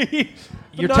bike.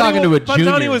 You're talking to a junior.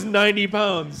 Pantani was 90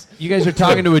 pounds. You guys are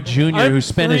talking to a junior who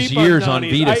spent his years on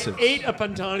Vituses. I ate a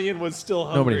Pantani and was still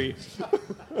hungry.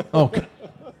 Okay.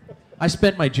 I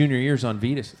spent my junior years on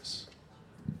Vituses.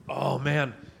 Oh,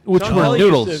 man. Which Sean were Kelly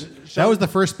noodles. That was the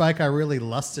first bike I really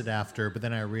lusted after, but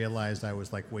then I realized I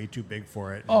was like way too big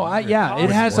for it. Oh, it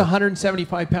has a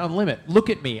 175-pound limit.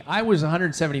 Look at me. I was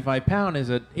 175 pound as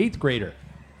an 8th grader.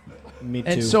 Me too.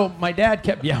 And so my dad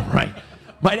kept,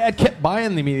 my dad kept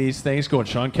buying me these things, going,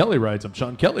 Sean Kelly rides them.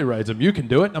 Sean Kelly rides them. You can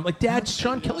do it. And I'm like, Dad,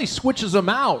 Sean Kelly switches them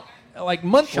out like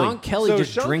monthly. Sean Kelly So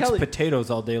just Sean drinks Kelly- potatoes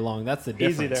all day long. That's the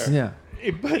difference. Easy there. Yeah.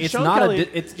 But It's Sean not Kelly,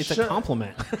 it's a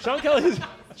compliment.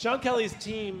 Sean Kelly's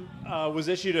team was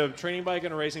issued a training bike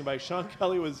and a racing bike. Sean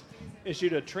Kelly was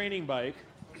issued a training bike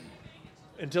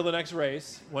until the next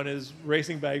race when his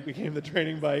racing bike became the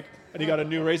training bike and he got a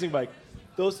new racing bike.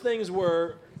 Those things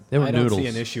were... They were I noodles. don't see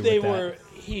an issue They with that. were...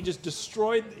 He just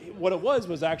destroyed... What it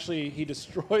was actually he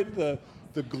destroyed the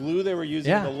glue they were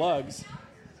using in the lugs.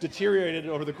 Deteriorated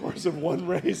over the course of one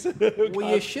race.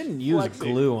 Well, you shouldn't use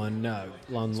glue on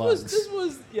lugs. This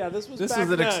was back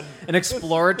then. an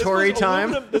exploratory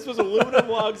time. This was aluminum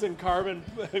lugs and carbon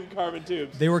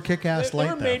tubes. They were kick-ass They light,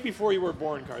 were though. made before you were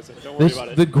born, Carson. Don't worry about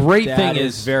it. The great That thing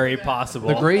is very possible.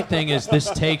 The great thing is this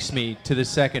takes me to the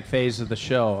second phase of the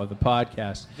show, of the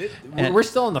podcast. And- We're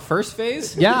still in the first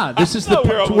phase? Yeah, this is No,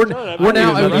 we're almost done. we're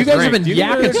now. Another You guys have drink. been Do you need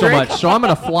yakking another so drink? much, so I'm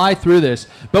going to fly through this.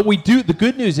 But we do. The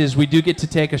good news is we do get to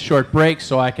take a short break,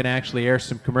 so I can actually air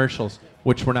some commercials,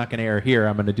 which we're not going to air here.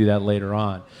 I'm going to do that later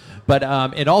on. But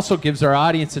it also gives our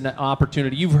audience an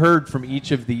opportunity. You've heard from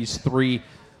each of these three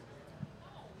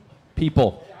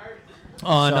people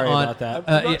on Sorry about that.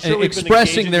 I'm not sure we've been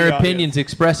expressing engaging their the opinions, audience.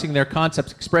 expressing their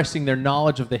concepts, expressing their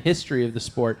knowledge of the history of the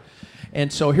sport.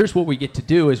 And so here's what we get to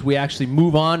do is we actually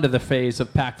move on to the phase of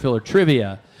Packfiller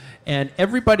trivia. And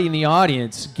everybody in the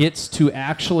audience gets to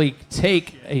actually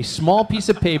take a small piece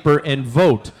of paper and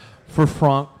vote for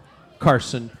Frank,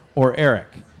 Carson, or Eric.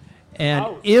 And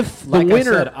if the Like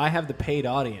winner... I said, I have the paid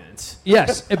audience.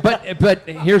 Yes, but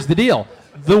here's the deal.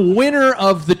 The winner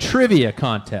of the trivia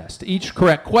contest, each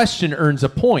correct question earns a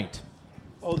point.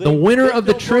 The winner of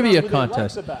the trivia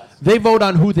contest, they vote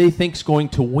on who they think's going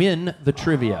to win the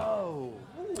trivia.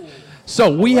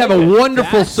 So we have a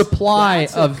wonderful supply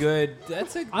of...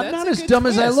 I'm not as dumb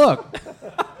as I look.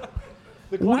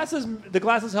 The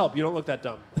glasses help. You don't look that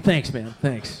dumb. Thanks, man.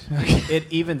 Thanks. It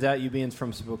evens out you being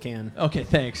from Spokane. Okay,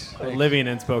 thanks. Living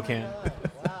in Spokane.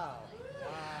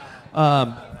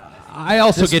 I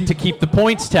also get to keep the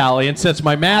points tally, and since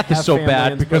my math is Have so family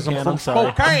bad in because I'm Spokane, from I'm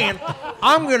sorry. Spokane,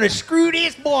 I'm going to screw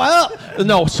this boy up.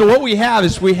 No, so what we have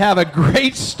is we have a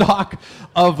great stock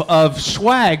of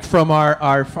swag from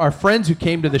our friends who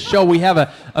came to the show. We have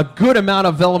a good amount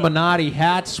of Veluminati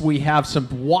hats. We have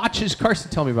some watches.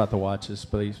 Carson, tell me about the watches,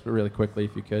 please, really quickly,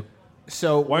 if you could.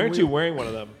 So Why aren't you wearing one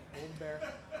of them?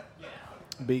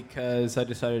 Because I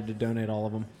decided to donate all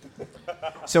of them.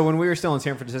 So when we were still in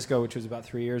San Francisco, which was about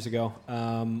 3 years ago,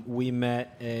 we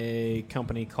met a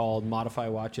company called Modify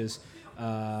Watches,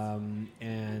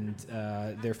 and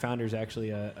their founder's actually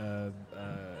a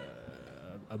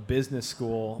business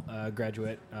school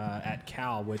graduate at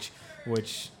Cal, which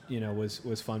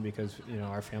was fun because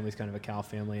our family's kind of a Cal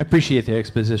family. I appreciate the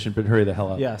exposition, but hurry the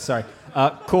hell up. Yeah, sorry.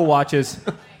 Cool watches.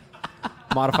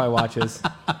 Modify watches.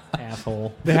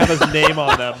 Asshole. They have his name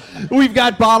on them. We've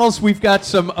got bottles. We've got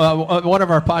some, one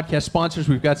of our podcast sponsors,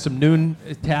 we've got some Noon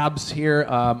tabs here.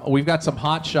 We've got some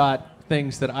Hot Shot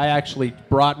things that I actually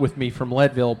brought with me from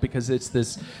Leadville because it's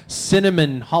this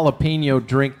cinnamon jalapeno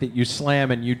drink that you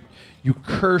slam and you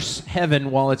curse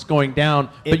heaven while it's going down,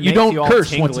 but you makes don't you all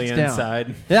curse once tingly it's down.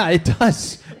 inside. Yeah, it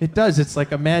does. It does. It's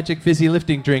like a magic fizzy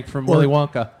lifting drink from Willy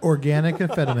Wonka. Organic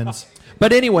amphetamines.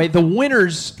 But anyway, the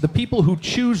winners, the people who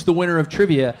choose the winner of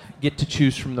trivia, get to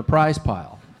choose from the prize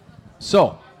pile.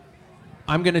 So,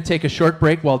 I'm going to take a short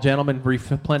break while gentlemen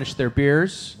replenish their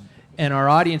beers, and our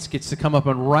audience gets to come up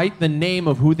and write the name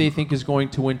of who they think is going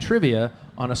to win trivia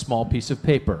on a small piece of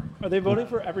paper. Are they voting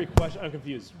for every question? I'm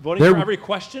confused. Voting They're- for every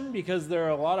question because there are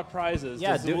a lot of prizes.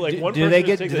 Yeah. Does, Do one they person get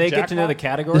take do the they get to know the jackpot?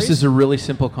 categories? This is a really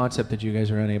simple concept that you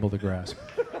guys are unable to grasp.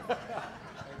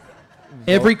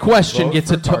 Every question vote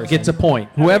gets for a Carson. gets a point.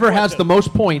 Whoever has the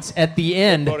most points at the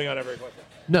end. Voting on every question.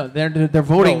 No, they're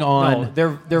voting on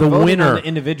they're the voting winner. on the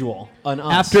individual, on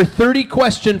us. After 30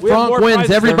 questions, We have Frank more wins.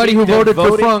 prizes. Everybody who They're voted for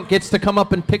voting- Frank gets to come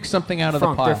up and pick something out of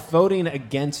Frank, the they're pile. voting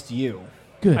against you.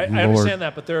 Good I Lord. understand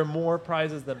that, but there are more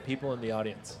prizes than people in the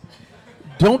audience.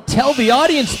 Don't tell the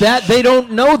audience that. They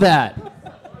don't know that.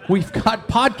 We've got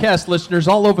podcast listeners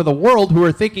all over the world who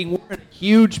are thinking we're in a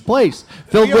huge place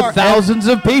filled We with are- thousands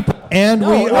of people. And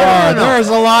we no, are. no. There's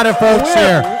a lot of folks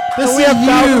here. This we is have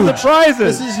thousands of huge.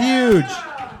 prizes. This is huge.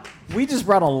 We just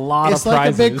brought a lot It's of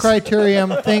like prizes. a big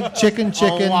criterium. Think chicken,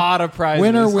 chicken. A lot of prizes.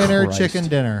 Winner, winner, Christ. chicken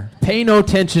dinner. Pay no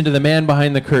attention to the man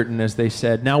behind the curtain, as they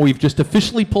said. Now we've just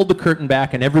officially pulled the curtain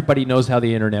back, and everybody knows how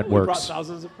the internet We brought works.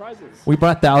 thousands of prizes. We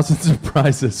brought thousands of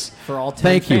prizes. For all 10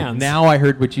 Thank you. fans. Now I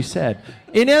heard what you said.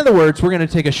 In other words, we're going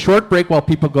to take a short break while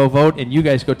people go vote, and you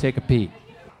guys go take a pee.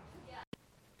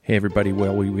 Hey, everybody.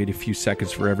 Well, we wait a few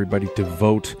seconds for everybody to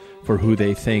vote for who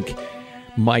they think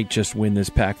might just win this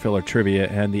Packfiller trivia,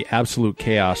 and the absolute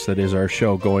chaos that is our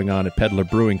show going on at Peddler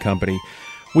Brewing Company.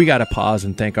 We got to pause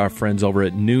and thank our friends over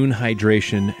at Noon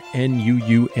Hydration,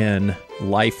 Nuun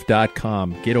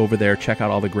life.com. Get over there, check out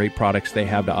all the great products they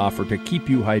have to offer to keep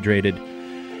you hydrated.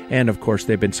 And, of course,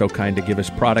 they've been so kind to give us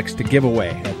products to give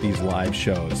away at these live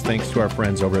shows. Thanks to our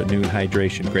friends over at Noon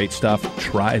Hydration. Great stuff.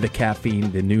 Try the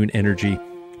caffeine, the Noon Energy.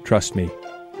 Trust me.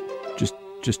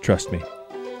 Just trust me.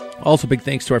 Also, big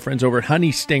thanks to our friends over at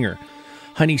Honey Stinger.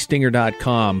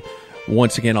 HoneyStinger.com.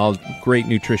 Once again, all great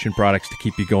nutrition products to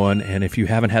keep you going. And if you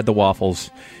haven't had the waffles,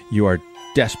 you are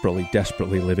desperately,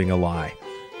 desperately living a lie.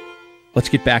 Let's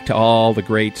get back to all the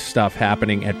great stuff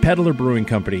happening at Peddler Brewing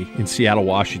Company in Seattle,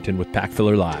 Washington with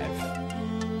Packfiller Live.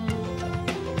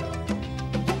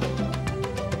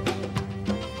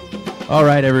 All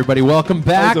right, everybody, welcome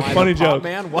back. That was a funny joke.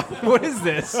 Man, what is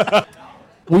this?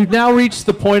 We've now reached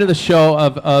the point of the show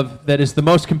of that is the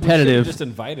most competitive. Just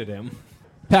invited him.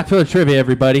 Packfiller Trivia,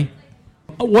 everybody.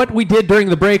 What we did during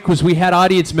the break was we had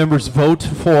audience members vote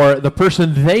for the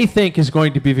person they think is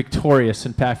going to be victorious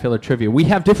in Packfiller Trivia. We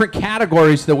have different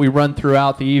categories that we run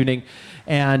throughout the evening,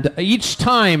 and each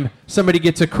time somebody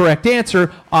gets a correct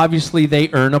answer, obviously they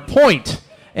earn a point.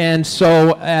 And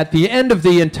so at the end of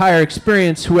the entire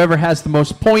experience, whoever has the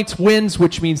most points wins,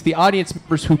 which means the audience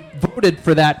members who voted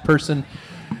for that person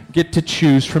get to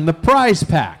choose from the prize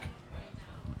pack.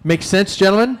 Make sense,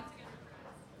 gentlemen?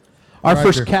 Our Roger.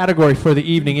 first category for the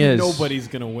evening is... Nobody's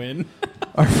going to win.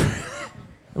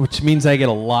 which means I get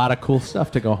a lot of cool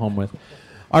stuff to go home with.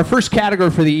 Our first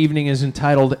category for the evening is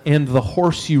entitled, And the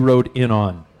Horse You Rode In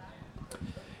On.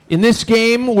 In this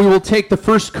game, we will take the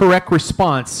first correct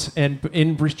response, and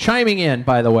in chiming in,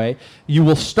 by the way, you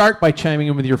will start by chiming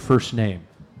in with your first name,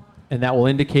 and that will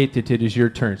indicate that it is your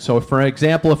turn. So, for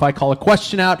example, if I call a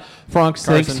question out, Frank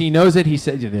thinks he knows it. He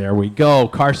said, there we go.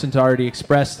 Carson's already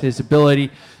expressed his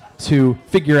ability to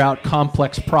figure out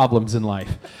complex problems in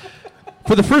life.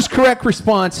 For the first correct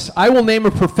response, I will name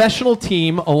a professional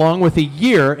team along with a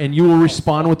year, and you will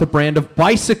respond with the brand of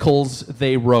bicycles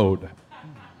they rode.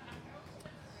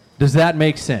 Does that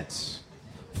make sense?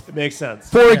 It makes sense.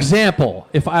 For example,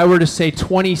 if I were to say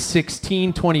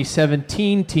 2016,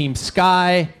 2017, Team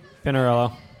Sky.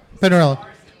 Pinarello. Pinarello.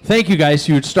 Thank you, guys.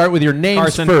 You would start with your names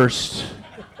Carson. first,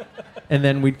 and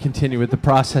then we'd continue with the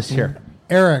process here.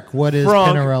 Eric, what is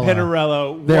Frank Pinarello?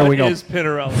 Pinarello. There What we go. is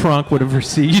Pinarello? Frank would have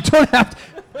received. You don't have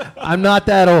to. I'm not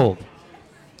that old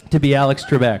to be Alex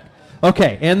Trebek.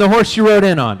 Okay, and the horse you rode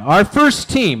in on. Our first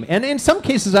team, and in some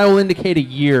cases I will indicate a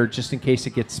year just in case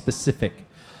it gets specific.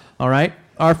 All right?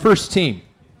 Our first team.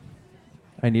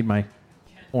 I need my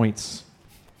points.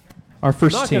 Our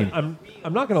first team. I'm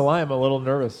not going to lie. I'm a little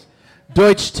nervous.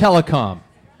 Deutsche Telekom.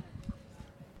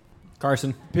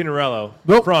 Carson. Pinarello.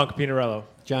 Nope. Frank Pinarello.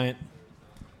 Giant.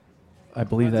 I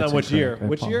believe that's on which year? incorrect. I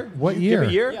Which apologize. year? What You year? Give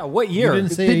a year? Yeah, what You year? didn't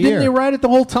say a Didn't year. they ride it the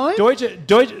whole time? Deutsche.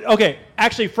 Okay,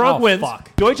 actually, Frank Oh, wins.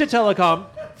 fuck. Deutsche Telekom.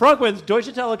 Frank wins. Deutsche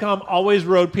Telekom always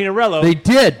rode Pinarello. They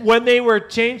did. When they were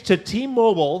changed to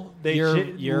T-Mobile,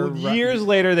 You're right. years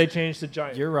later they changed to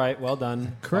Giant. You're right. Well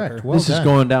done. Correct. fucker. Well This is done.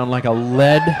 going down like a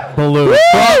lead balloon.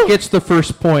 Frank gets the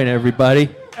first point, everybody.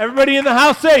 Everybody in the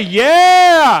house say,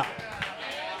 yeah!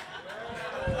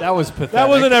 That was pathetic. That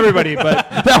wasn't everybody, but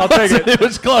I'll take it. It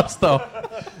was close, though.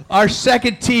 Our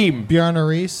second team. Bjorn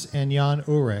Reese and Jan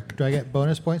Ulrich. Do I get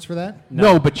bonus points for that?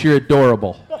 No, but you're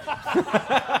adorable.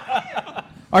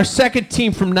 Our second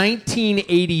team from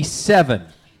 1987.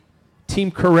 Team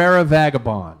Carrera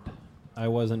Vagabond. I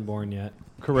wasn't born yet.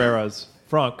 Carreras.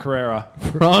 Frank Carrera.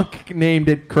 Frank named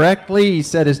it correctly. He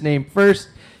said his name first.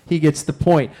 He gets the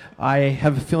point. I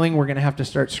have a feeling we're going to have to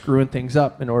start screwing things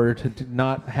up in order to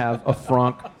not have a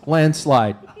Frank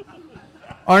landslide.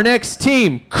 Our next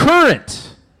team,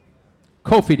 Current.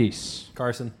 Cofidis.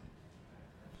 Carson.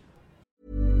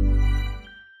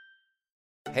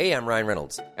 Hey, I'm Ryan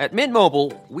Reynolds. At Mint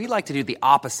Mobile, we like to do the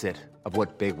opposite of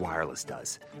what Big Wireless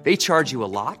does. They charge you a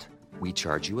lot, we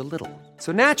charge you a little.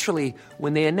 So naturally,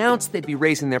 when they announced they'd be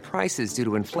raising their prices due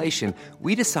to inflation,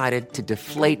 we decided to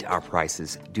deflate our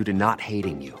prices due to not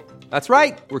hating you. That's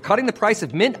right. We're cutting the price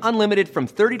of Mint Unlimited from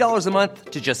 $30 a month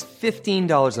to just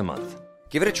 $15 a month.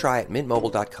 Give it a try at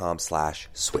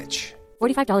mintmobile.com/switch.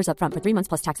 $45 up front for 3 months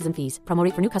plus taxes and fees. Promo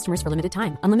rate for new customers for limited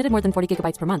time. Unlimited more than 40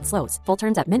 gigabytes per month. Slows full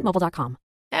terms at mintmobile.com.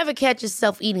 Ever catch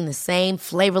yourself eating the same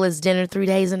flavorless dinner 3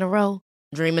 days in a row?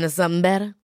 Dreaming of something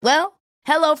better? Well,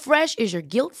 HelloFresh is your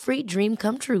guilt-free dream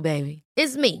come true, baby.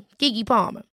 It's me, Keke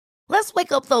Palmer. Let's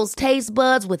wake up those taste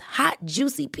buds with hot,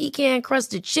 juicy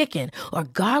pecan-crusted chicken or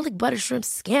garlic butter shrimp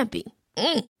scampi.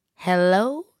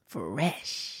 Hello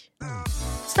Fresh.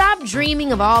 Stop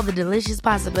dreaming of all the delicious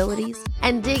possibilities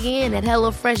and dig in at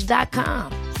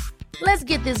HelloFresh.com. Let's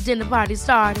get this dinner party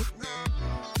started.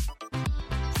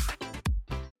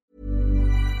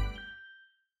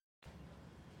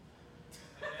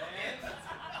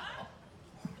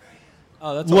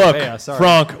 Oh, that's Look, Orbea, sorry.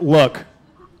 Frank, look.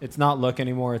 It's not look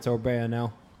anymore. It's Orbea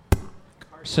now.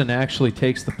 Carson actually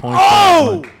takes the point.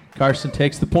 Oh! Carson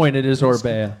takes the point. It is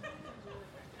Orbea.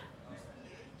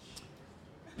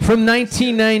 From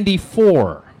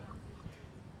 1994.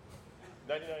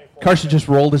 Carson just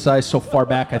rolled his eyes so far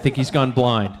back, I think he's gone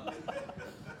blind.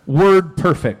 Word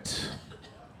perfect.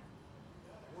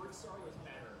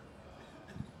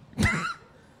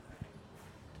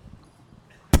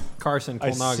 Carson I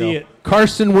Colnago. see it.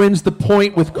 Carson wins the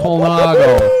point with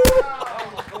Colnago.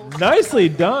 Nicely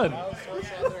done.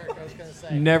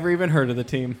 Never even heard of the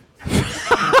team.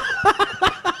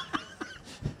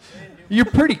 You're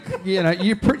pretty,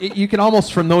 you can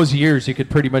almost, from those years, you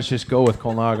could pretty much just go with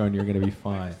Colnago and you're going to be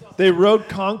fine. They rode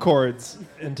Concords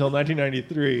until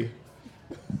 1993.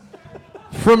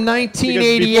 From Because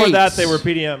 1988. before that, they were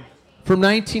PDM. From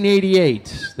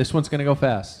 1988. This one's going to go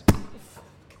fast.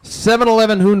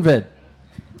 7-Eleven Hoonvid.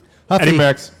 Huffy. Eddie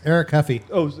Merckx. Eric Huffy.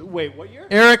 Oh, wait, what year?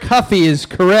 Eric Huffy is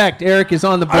correct. Eric is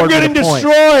on the board I'm getting with a point.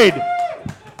 destroyed.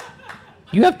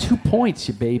 You have 2 points,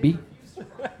 you baby.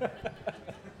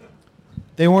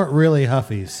 They weren't really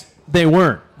Huffies. They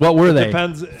weren't. What were they?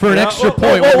 Depends. For an extra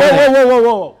point.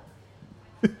 Whoa.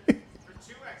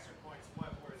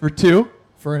 For 2?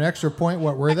 For an extra point,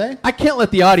 what were they? I can't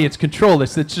let the audience control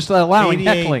this. It's just allowing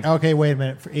 88. heckling. Okay, wait a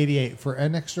minute. For 88, for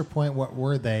an extra point, what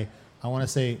were they? I want to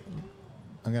say,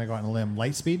 I'm going to go out on a limb.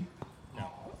 Lightspeed? No.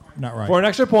 Not right. For an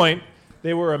extra point,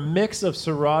 they were a mix of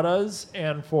Seratas,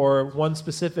 and for one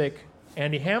specific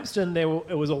Andy Hampston,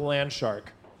 it was a land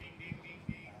shark.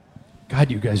 God,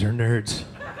 you guys are nerds.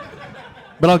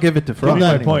 But I'll give it to Frank. me that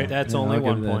anyway. point. That's Yeah, only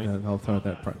I'll give one point. I'll throw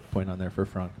that point on there for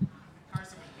Frank.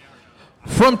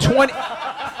 From 20...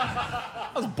 I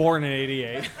was born in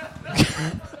 88.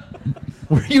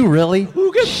 Were you really?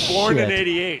 Who gets born in Shit.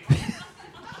 88?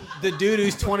 The dude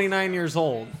who's 29 years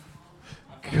old.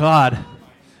 God.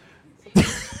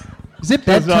 Is it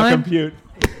Does not bedtime? compute.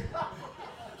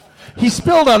 He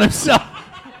spilled on himself.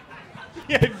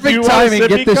 Yeah, do Big you want time and sippy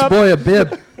get this cup? boy a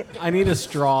bib. I need a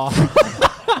straw.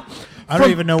 I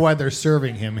don't even know why they're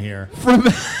serving him here. From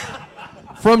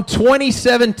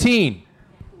 2017.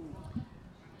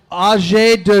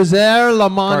 AG Dessert La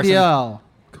Mondiale.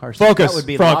 Carson. Focus. That would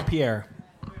be Frank. LaPierre.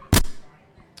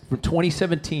 From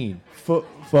 2017.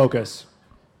 Focus.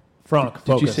 Frank, Did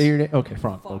focus. you say your name? Okay,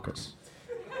 Frank, focus.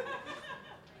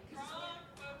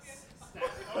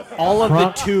 All of the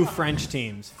Frank. 2 French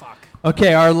teams. Fuck.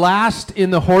 Okay, our last in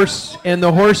the horse, and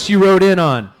the horse you rode in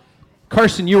on.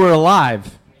 Carson, you were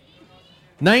alive.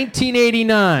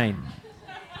 1989.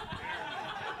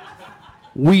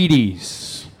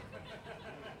 Wheaties.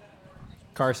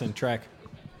 Carson, Trek.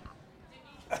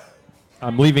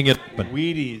 I'm leaving it, but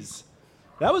Wheaties.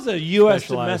 That was a U.S.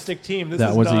 Specialized. domestic team. This that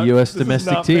is was not, a U.S. this is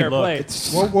domestic not team. fair Look, play.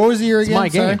 it's What was the year again? my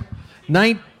Sorry? game.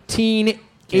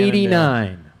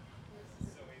 1989.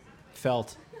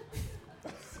 Felt.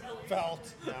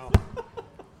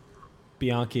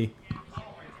 Bianchi.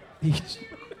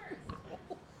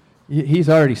 He's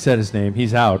already said his name.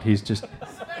 He's out. He's just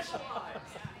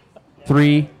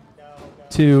 3,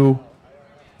 2,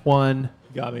 1.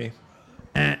 Got me.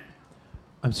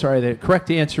 I'm sorry. The correct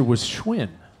answer was Schwinn.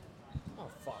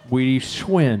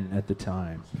 Schwinn at the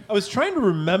time. I was trying to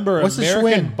remember What's the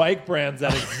American Schwinn? bike brands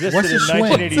that existed What's in the Schwinn?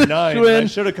 1989. Schwinn? I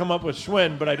should have come up with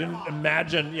Schwinn, but I didn't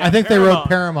imagine. Yeah, I think Paramount. they wrote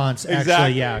Paramounts. Actually,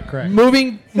 Exactly. yeah, correct.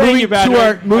 Moving Thank you, to our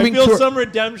Patrick. moving I feel to some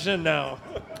redemption now.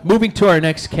 moving to our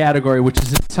next category, which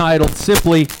is entitled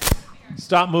simply.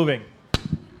 Stop moving.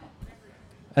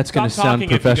 That's going to Stop sound talking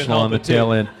if you can professional help on the it, too.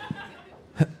 tail end.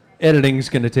 Editing's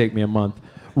going to take me a month.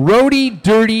 Roadie,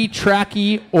 dirty,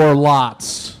 tracky, or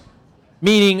lots.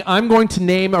 Meaning, I'm going to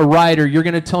name a rider. You're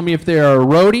going to tell me if they are a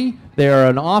roadie, they are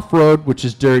an off-road, which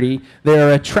is dirty, they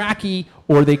are a tracky,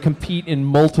 or they compete in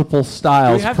multiple Do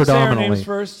styles we have to say our predominantly. names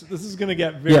first? This is going to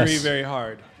get very, Yes. very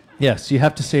hard. Yes, you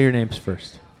have to say your names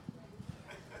first.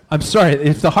 I'm sorry,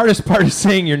 if the hardest part is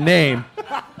saying your name,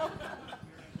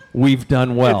 we've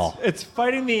done well. It's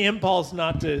fighting the impulse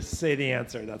not to say the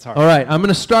answer. That's hard. All right, I'm going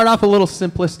to start off a little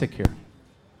simplistic here.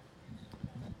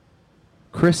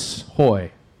 Chris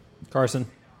Hoy. Carson.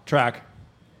 Track.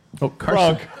 Oh,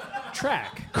 Carson. Frank.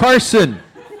 Track. Carson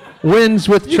wins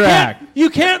with track. You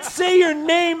can't say your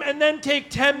name and then take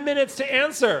 10 minutes to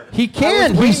answer. He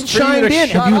can. He's chimed in.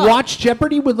 Have you watched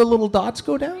Jeopardy with the little dots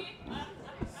go down?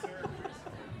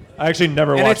 I actually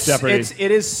never And watched Jeopardy.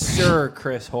 it is Sir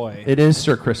Chris Hoy. It is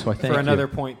Sir Chris Hoy. Thank you. For another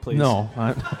point, please. No.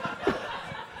 I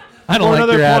don't For like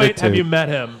another your point, attitude. have you met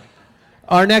him?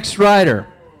 Our next rider,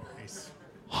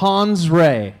 Hans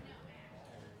Ray.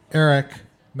 Eric,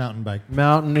 mountain bike.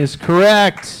 Mountain is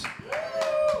correct.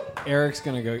 Eric's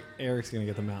gonna get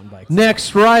the mountain bike.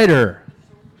 Next rider,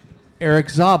 Eric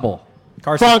Zabel.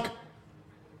 Carson. Frank.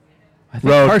 I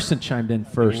think Carson chimed in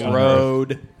first.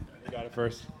 Road. You got it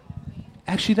first.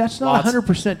 Actually, that's not Lots.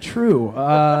 100% true.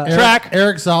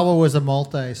 Eric Zabel was a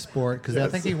multi-sport because I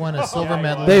think he won a silver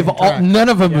medal. They've in track. none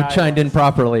of them have chimed in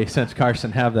properly since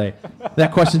Carson, have they?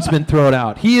 That question's been thrown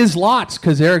out. He is lots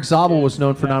because Eric Zabel was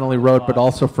known for not only road but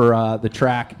also for the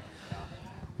track.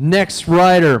 Next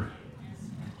rider,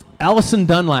 Allison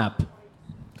Dunlap.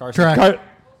 Carson. Track.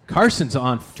 Carson's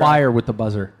on fire with the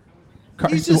buzzer.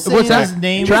 He's just what's saying that? his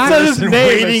name. Track? He said his name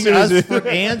as Waiting soon as us he- for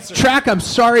answers. Track, I'm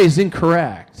sorry, is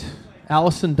incorrect.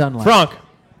 Allison Dunlap. Frank.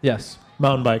 Yes.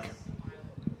 Mountain bike.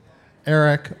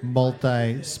 Eric,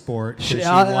 multi-sport. 'cause she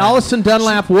won Allison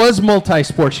Dunlap was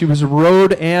multi-sport. She was a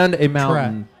road and a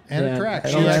mountain. And a track. I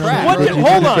She don't had actually track. What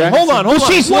know. did, hold on. Well,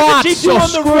 she's What lots, did she do so on the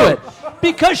screw road? it.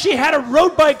 Because she had a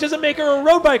road bike doesn't make her a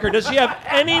road biker. Does she have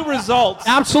any results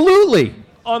Absolutely.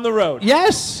 on the road?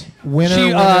 Yes. Winner, She,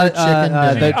 winner,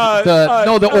 chicken dinner.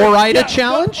 the Orida yeah,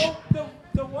 Challenge.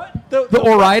 The what? The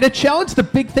Orida Challenge, the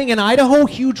big thing in Idaho,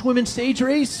 huge women's stage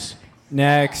race.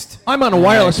 Next. I'm on a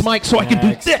wireless Next. mic, so I can do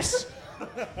Next. this.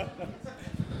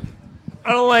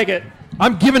 I don't like it.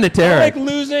 I'm giving it to I don't Eric. like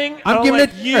losing. I'm I don't giving like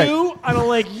it to you. I don't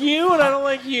like you, and I don't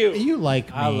like you. You like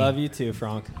me. I love you too,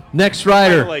 Frank. Next I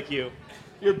rider. don't like you.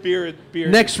 Your beard.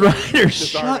 Next rider.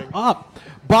 Shut up.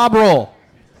 Bob Roll.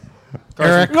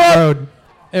 Eric What? Road.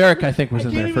 Eric, I think, was I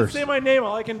in can't there even first. say my name.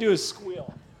 All I can do is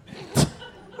squeal.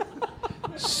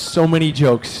 So many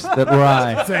jokes that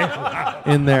were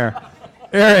in there.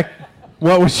 Eric,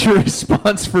 what was your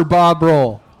response for Bob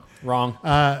Roll? Wrong.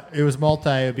 It was multi.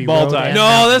 It would be Multi. road and No,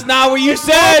 mountain. that's not what you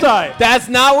said. multi. That's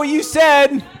not what you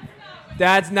said.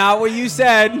 That's not what you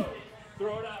said.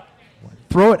 Throw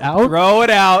it out? Throw it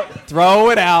out. Throw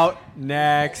it out.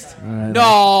 Next. right. No.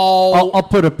 I'll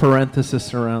put a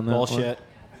parenthesis around that. Bullshit.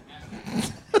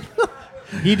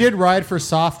 He did ride for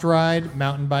Soft Ride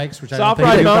mountain bikes, which Soft I don't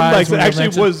ride think you mountain guys bikes would have actually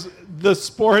mentioned. was the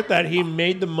sport that he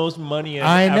made the most money in.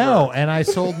 I ever. know, and I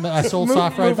sold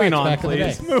Soft Ride moving bikes on, back in the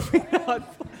day. please. Moving on.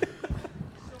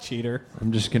 Cheater.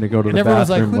 I'm just going to go to And the everyone's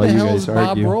like, bathroom "Who while the you hell guys is Bob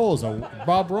argue. Roll?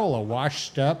 Bob Roll, a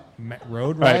washed-up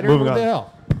road right, rider? moving What the on.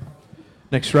 hell?"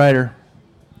 Next rider.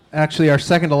 Actually, our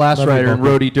second to last Love you, rider in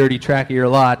Bumpy. Roadie Dirty Tracky or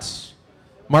Lots.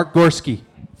 Mark Gorski.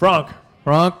 Frank.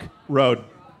 Frank. Road.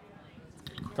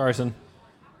 Carson.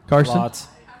 Carson. Lots.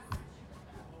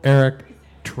 Eric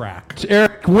Track.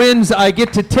 Eric wins. I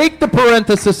get to take the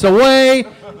parenthesis away.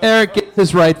 Eric gets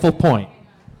his rightful point.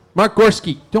 Mark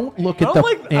Gorski, don't look I at don't the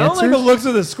like. I don't answers. like the looks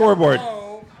of the scoreboard.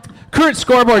 Current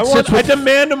scoreboard sits I with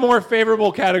demand a more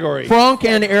favorable category. Frank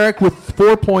and Eric with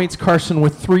 4 points, Carson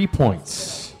with 3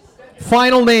 points.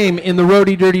 Final name in the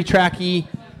Roadie Dirty Tracky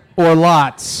or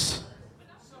Lots.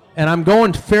 And I'm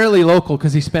going fairly local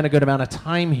because he spent a good amount of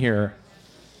time here.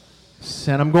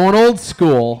 And I'm going old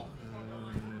school.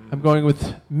 I'm going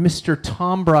with Mr.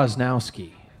 Tom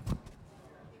Brosnowski.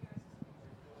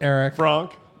 Eric.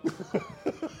 Frank.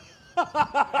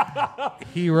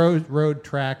 He rode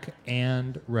track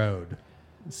and road.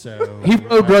 So He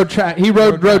rode road track. He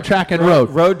rode road track and road.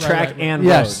 Road track right. and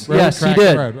Yes, road. Road, yes, he track,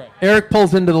 did. road, right. Eric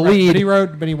pulls into the lead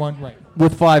But he won right.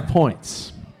 with 5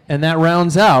 points. And that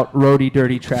rounds out Roadie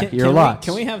Dirty Track of Your Lots.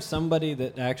 Can we have somebody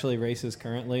that actually races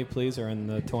currently, please, or in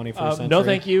the 21st century? No,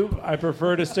 thank you. I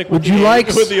prefer to stick with, with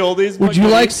the oldies. Would you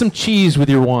like some cheese with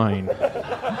your wine?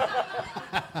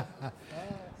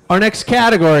 Our next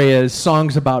category is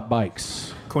songs about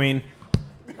bikes. Queen.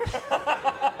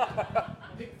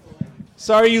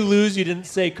 Sorry you lose. You didn't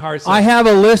say Carson. I have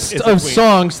a list It's of a Queen.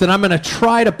 songs that I'm going to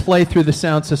try to play through the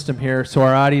sound system here so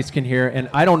our audience can hear. And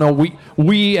I don't know,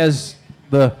 we as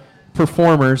the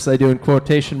performers, I do in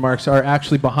quotation marks, are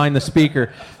actually behind the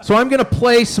speaker. So I'm going to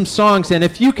play some songs. And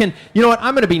if you can, you know what,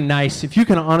 I'm going to be nice. If you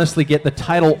can honestly get the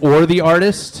title or the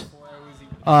artist,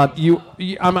 I'm going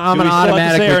to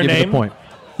automatically give you the point.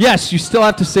 Yes, you still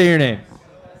have to say your name.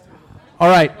 All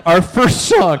right, our first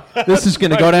song. This is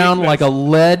going to go down like a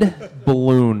lead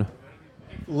balloon.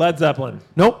 Led Zeppelin.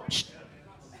 Nope. Shh.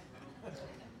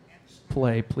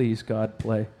 Play, please, God,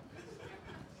 play.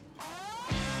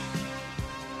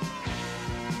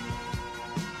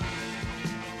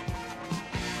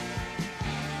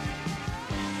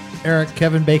 Eric,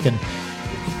 Kevin Bacon.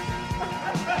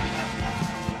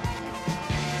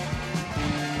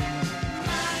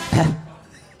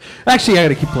 Actually, I got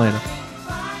to keep playing it.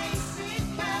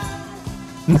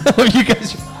 No, you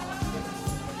guys.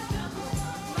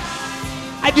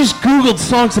 I just Googled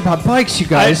songs about bikes, you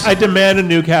guys. I demand a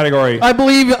new category. I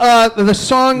believe the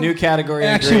song New category.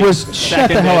 actually agreed. was shut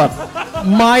the hell up.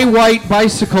 My White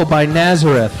Bicycle by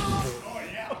Nazareth.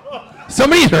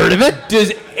 Somebody's heard of it?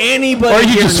 Does anybody Or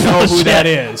you here just know full of who shit. that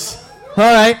is?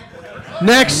 All right.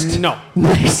 Next. No.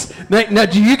 Next. Now,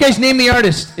 do you guys name the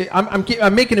artist? I'm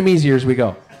making them easier as we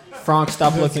go. Frank,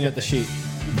 stop looking at the sheet.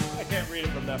 I can't read it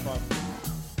from that far.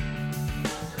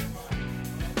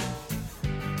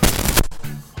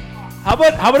 How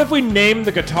about if we name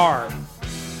the guitar?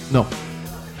 No.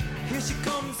 Here she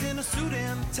comes in a suit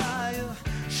and tie,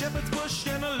 shepherd's bush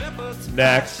and a leopard's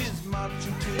Next. She's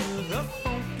marching to the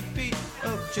funky beat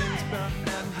of James Brown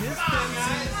and his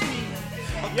dancing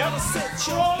feet. I'm gonna set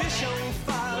your fish on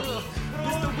fire,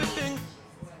 Mr. Whipping.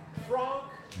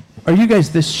 Are you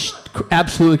guys this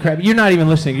absolutely crap? You're not even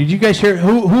listening. Did you guys hear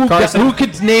who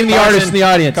could name the artist in the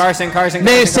audience? Carson.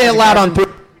 Say it loud on 3.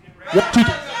 1, 2,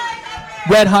 3.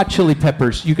 Red Hot Chili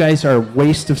Peppers. You guys are a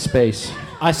waste of space.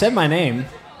 I said my name.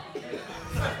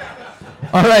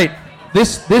 All right.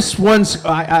 This one's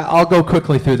I'll go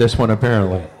quickly through this one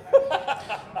apparently.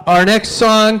 Our next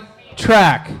song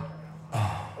track.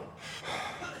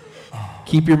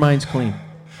 Keep your minds clean.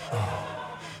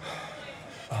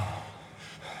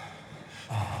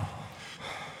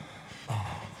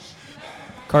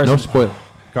 Carson. No spoiler.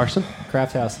 Carson?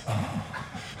 Craft House.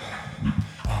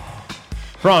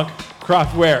 Frank,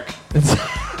 Kraftwerk.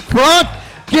 Frank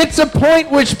gets a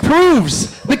point, which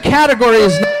proves the category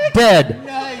is not dead.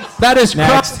 Nice. That is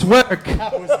Next. Kraftwerk.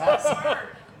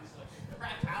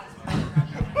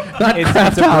 Not It's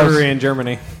Kraft a House. brewery in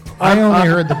Germany. I only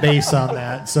heard the bass on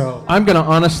that, so I'm going to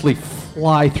honestly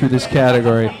fly through this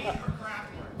category.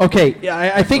 Okay,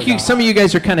 I think some of you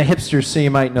guys are kind of hipsters, so you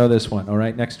might know this one. All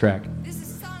right, next track. This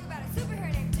is a song about a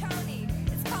superhero named Tony.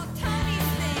 It's called Tony's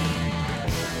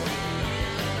Thing.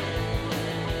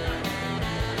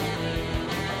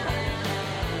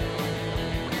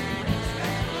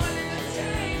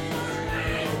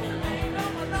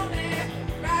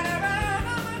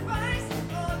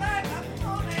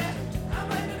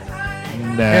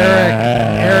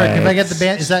 Eric, if I get the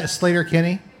band, is that Slater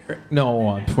Kinney?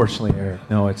 No, unfortunately, Eric.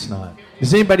 No, it's not.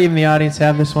 Does anybody in the audience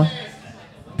have this one?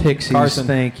 Pixies, Carson.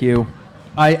 thank you.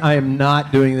 I am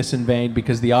not doing this in vain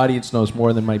because the audience knows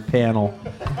more than my panel.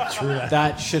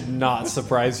 That should not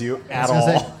surprise you I at was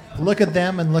gonna all. say, look at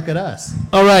them and look at us.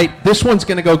 All right, this one's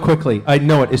going to go quickly. I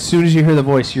know it. As soon as you hear the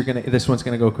voice, this one's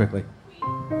going to go quickly.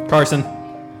 Carson.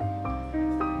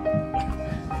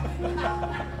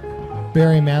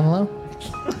 Barry Manilow.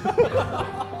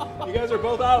 You guys are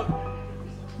both out.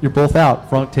 You're both out.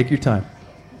 Frank, take your time.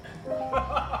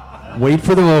 Wait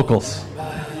for the vocals.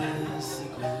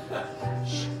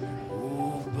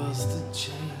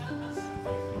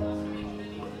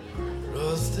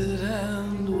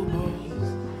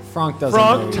 Frank doesn't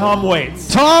Frank, know. Tom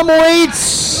Waits. Tom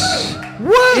Waits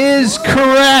is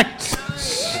correct.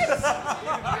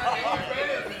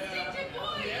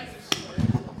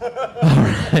 All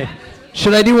right.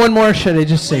 Should I do one more or should I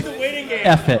just say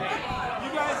F it?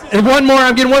 And one more.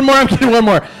 I'm getting one more. I'm getting one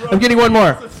more. I'm getting one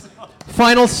more.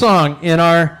 Final song in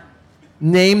our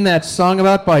Name That Song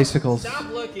About Bicycles. Stop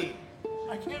looking.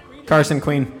 Carson,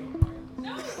 Queen.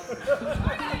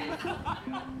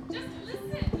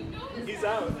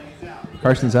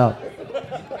 Carson's out.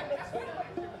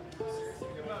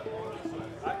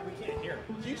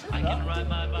 I can ride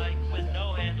my bike.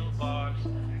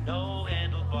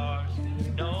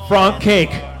 Frank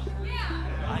Cake.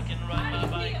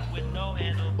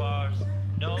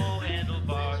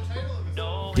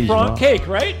 Frank Cake,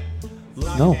 right?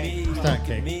 No. It's not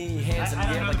cake.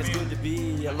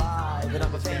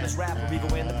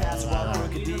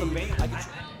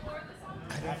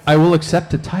 I will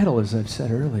accept the title, as I've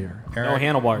said earlier. No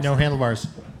handlebars. No handlebars.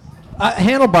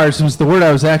 Handlebars was the word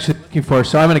I was actually looking for,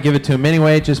 so I'm going to give it to him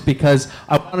anyway, just because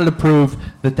I wanted to prove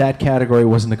that category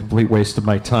wasn't a complete waste of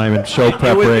my time and show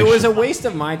preparation. It was a waste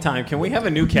of my time. Can we have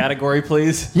a new category,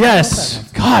 please?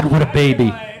 Yes. God, what a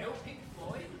baby.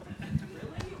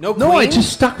 No, No, I Queen?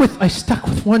 just stuck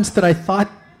with ones that I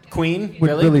thought Queen? would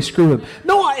really screw with.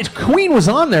 No, Queen was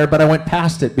on there, but I went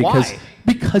past it because Why?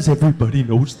 because everybody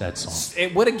knows that song.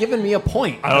 It would have given me a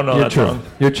point. I don't know You're that true. song.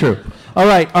 You're true. All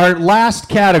right, our last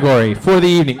category for the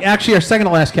evening. Actually, our second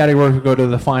to last category. We go to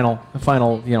the final.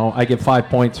 You know, I give 5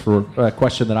 points for a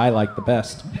question that I like the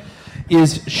best.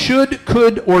 Is should,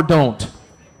 could, or don't.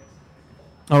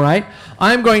 All right.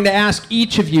 I'm going to ask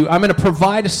each of you. I'm going to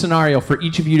provide a scenario for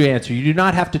each of you to answer. You do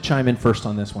not have to chime in first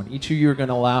on this one. Each of you are going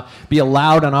to be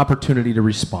allowed an opportunity to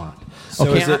respond. So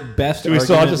okay. is it best Do we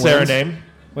still have to argument say our wins? name?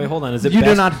 Wait, hold on. Is it You do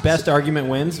best, not- best argument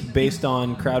wins based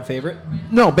on crowd favorite?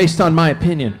 No, based on my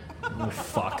opinion. Oh,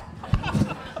 fuck.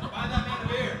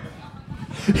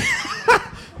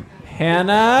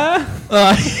 Hannah?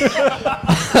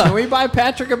 Can we buy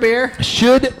Patrick a beer?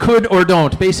 Should, could, or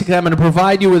don't. Basically, I'm going to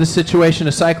provide you with a situation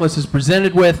a cyclist is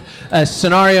presented with, a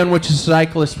scenario in which a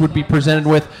cyclist would be presented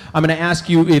with. I'm going to ask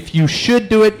you if you should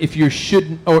do it, if you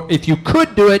shouldn't, or if you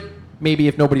could do it, maybe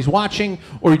if nobody's watching,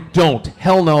 or don't.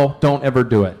 Hell no, don't ever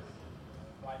do it.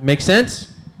 Make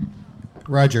sense?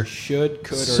 Roger. Should,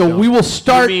 could, or So don't. we will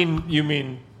start. You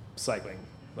mean cycling,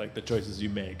 like the choices you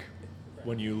make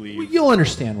when you leave. You'll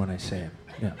understand when I say it.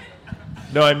 Yeah.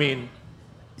 No, I mean,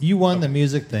 You won the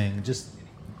music thing. Just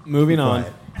Moving be on.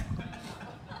 quiet.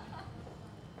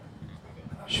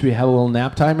 Should we have a little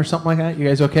nap time or something like that? You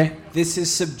guys okay? This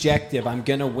is subjective. I'm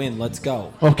going to win. Let's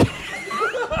go. Okay.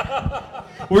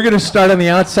 We're going to start on the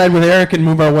outside with Eric and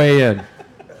move our way in.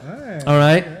 All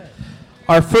right.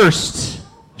 Our first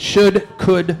should,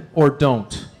 could, or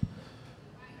don't.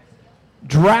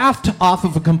 Draft off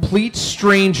of a complete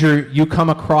stranger you come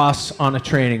across on a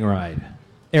training ride.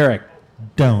 Eric.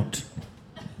 Don't.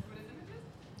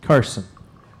 Carson.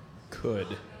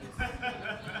 Could.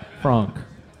 Frank.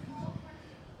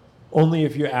 only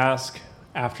if you ask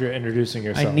after introducing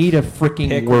yourself. I need a freaking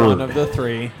Pick word. one of the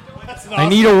three. I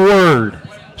need a word.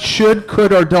 Should,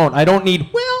 could, or don't. I don't need,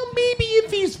 well, maybe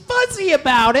if he's fuzzy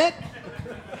about it.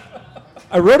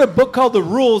 I wrote a book called The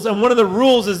Rules, and one of the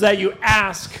rules is that you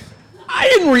ask. I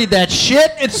didn't read that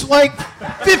shit. It's like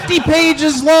 50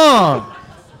 pages long.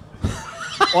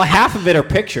 Well, half of it are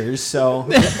pictures, so.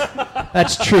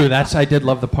 That's true. I did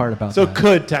love the part about So that.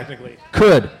 could, technically.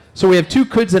 Could. So we have two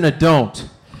coulds and a don't.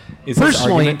 Is this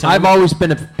Personally, argument time? I've always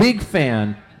been a big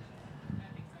fan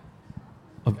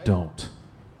of don't.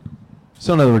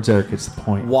 So in other words, Eric gets the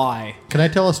point. Why? Can I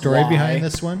tell a story Why? behind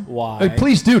this one? Why?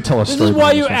 Please do tell us. This is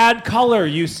why you add color.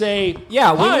 You say,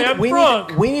 Yeah, hi, I'm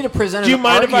Frank. we need to present Do you an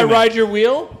mind if I argument. ride your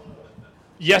wheel?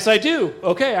 Yes, I do.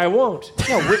 Okay, I won't.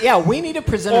 No, we need to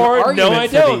present an Or argument no, I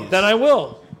for don't. these. Then I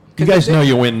will. You 'Cause guys if know they-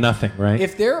 you win nothing, right?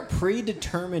 If there are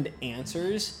predetermined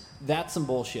answers, that's some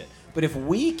bullshit. But if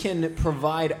we can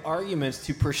provide arguments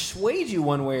to persuade you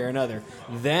one way or another,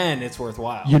 then it's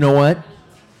worthwhile. You know what?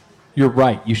 You're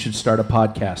right. You should start a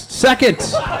podcast. Second.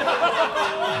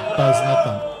 Buzz and a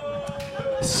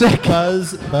thump.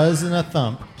 Second. Buzz and a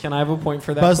thump. Can I have a point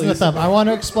for that, Buzz please? and a thump. I want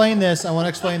to explain this.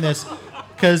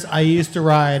 Because I used to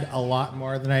ride a lot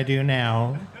more than I do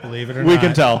now. Believe it or not. We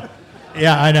can tell.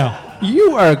 Yeah, I know.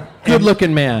 You are a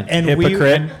good-looking man. And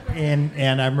Hypocrite.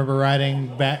 and I remember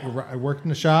riding back. I worked in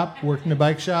the shop, worked in a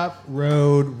bike shop,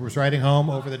 was riding home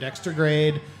over the Dexter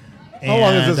grade. How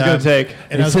long is this gonna take?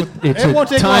 And It's it won't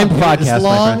take timed long. podcast, my as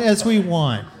long friend. as we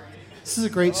want. This is a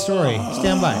great story.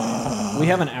 Stand by. We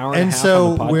have an hour and And a half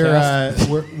so on the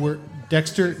podcast. we're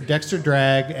Dexter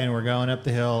drag, and we're going up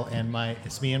the hill, and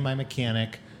it's me and my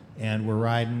mechanic, and we're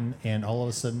riding, and all of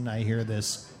a sudden I hear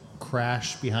this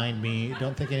crash behind me.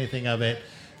 Don't think anything of it.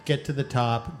 Get to the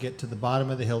top, get to the bottom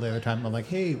of the hill the other time. I'm like,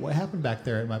 hey, what happened back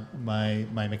there? And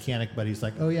my mechanic buddy's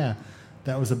like, oh yeah,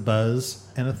 that was a buzz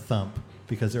and a thump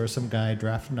because there was some guy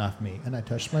drafting off me, and I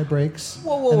touched my brakes,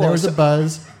 and there was a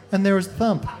buzz and there was a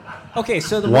thump. Okay,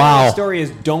 so the moral of the story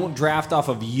is don't draft off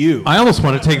of you. I almost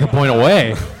want to take the point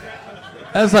away.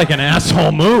 That was like an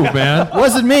asshole move, man.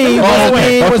 Wasn't me. Wasn't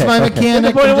me. It was my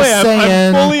mechanic. By the I'm way, just I'm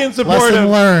saying. fully in support lesson of.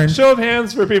 learned. Show of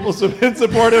hands for people in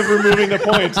support of removing the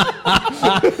point.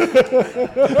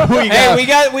 Hey, we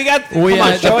got. Come on,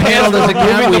 The show of hands panel for doesn't count.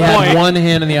 removing We the had point. one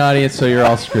hand in the audience, so you're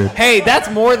all screwed. Hey, that's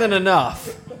more than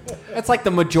enough. That's like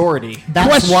the majority. That's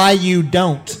Question- why you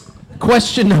don't.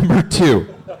 Question number 2.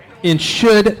 In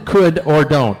should, could, or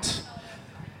don't.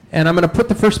 And I'm going to put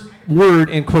the first word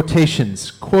in quotations.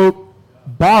 Quote,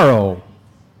 borrow,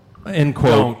 end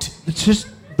quote. Don't. It's just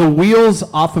the wheels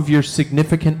off of your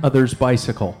significant other's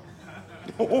bicycle.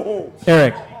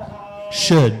 Eric.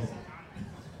 Should.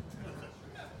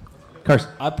 Carson.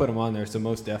 I put them on there, so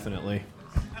most definitely.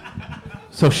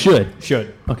 So should.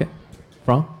 Should. Okay.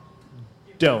 Wrong?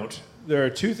 Don't. There are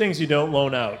 2 things you don't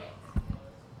loan out: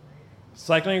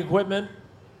 cycling equipment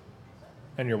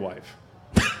and your wife.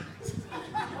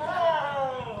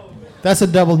 That's a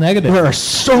double negative. There are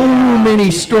so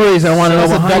many stories I want to know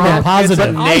That's a behind double that. positive.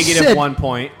 But I Negative said- 1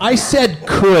 point. I said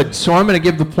could, so I'm going to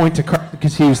give the point to Carson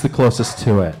because he was the closest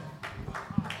to it.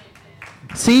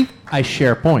 See? I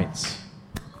share points.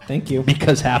 Thank you.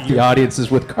 Because half the audience is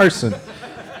with Carson.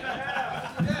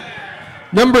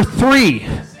 Number 3.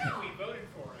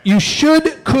 You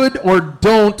should, could, or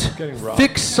don't Getting rough.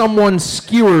 fix someone's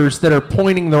skewers that are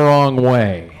pointing the wrong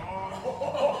way.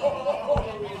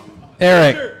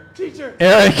 Eric. Teacher.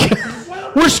 Eric.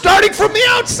 We're starting from the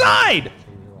outside.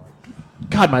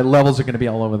 God, my levels are going to be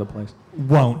all over the place.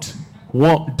 Won't.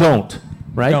 Don't.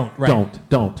 Right? Don't, right.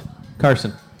 Don't.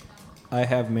 Carson. I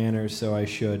have manners, so I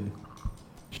should.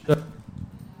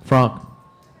 Frank.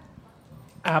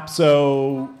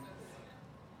 Absolutely.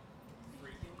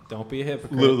 Don't be a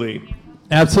hypocrite.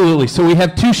 Absolutely. So we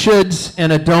have 2 shoulds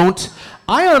and a don't.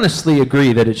 I honestly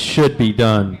agree that it should be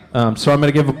done. So I'm going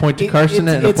to give a point to Carson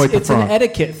and a point to It's an Frank.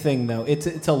 etiquette thing, though.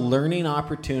 It's a learning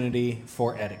opportunity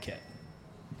for etiquette.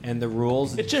 And the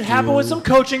rules. It should happen with some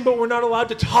coaching, but we're not allowed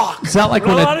to talk. Is that like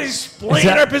we're when not a- allowed to is explain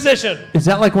that- our position? Is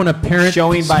that like when a parent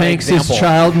Showing by spanks his example.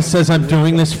 child and says, I'm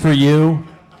doing this for you?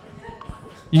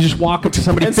 You just walk up to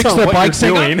somebody, Depends fix on their what bike, you're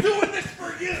saying, I'm doing. doing this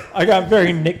for you. I got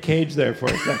very Nick Cage there for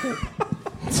a second.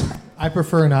 I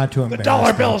prefer not to The embarrass dollar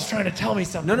them. bill is trying to tell me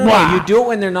something. No. You do it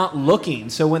when they're not looking.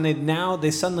 So when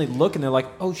they suddenly look and they're like,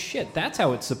 oh shit, that's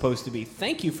how it's supposed to be.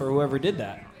 Thank you for whoever did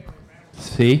that.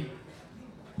 See?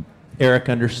 Eric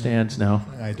understands now.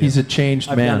 I do. He's a changed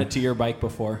I've man. done it to your bike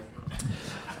before.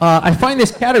 I find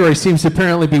this category seems to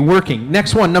apparently be working.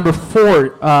 Next one, number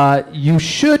 4. You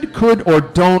should, could, or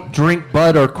don't drink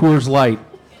Bud or Coors Light.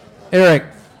 Eric.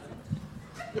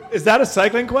 Is that a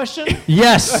cycling question?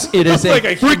 Yes, it is That's a like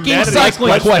a freaking humanities cycling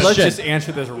question. question. Let's just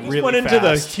answer this really Went fast. into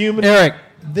the human. Eric.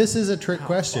 This is a trick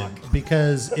question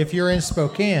because if you're in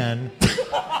Spokane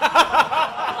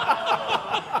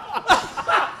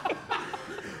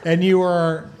and you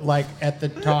are like at the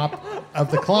top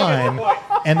of the climb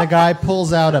and the guy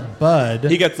pulls out a Bud,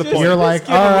 He gets the point. You're like, give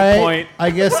him all a right, point." I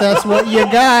guess that's what you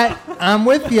got. I'm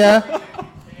with you.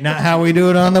 Not how we do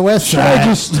it on the west Should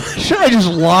side. I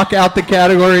just lock out the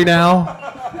category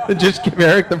now and just give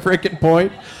Eric the freaking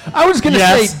point? I was going to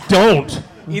Yes. say don't.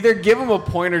 Either give him a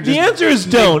point or just The answer is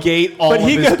don't. negate all But of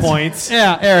he his gets- points.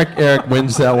 Yeah, Eric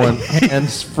wins that one.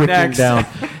 Hands freaking Next. down.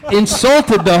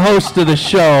 Insulted the host of the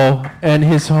show and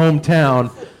his hometown,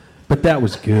 but that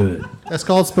was good. That's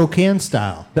called Spokane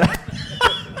style.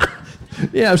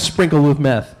 Yeah, sprinkled with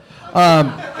meth.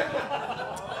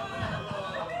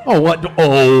 Oh, what?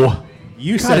 Oh.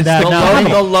 You God, said it's that. the Not local-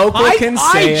 me. The local can say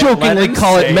I it. jokingly Let him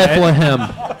call it say Bethlehem.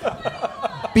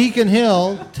 Beacon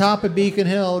Hill, top of Beacon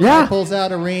Hill. Yeah. Guy pulls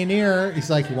out a Rainier. He's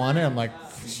like, "You want it?" I'm like,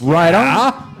 Right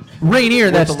on. Rainier,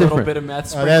 With that's a little different. bit of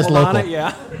meth Oh, that's sprinkled on local. it,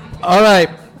 yeah. All right,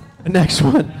 next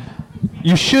one.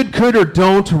 You should, could, or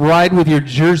don't ride with your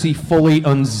jersey fully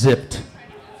unzipped.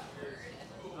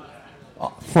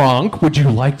 Frank, would you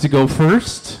like to go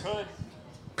first?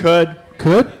 Could.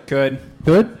 Could? Good.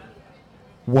 Could?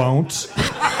 "Won't."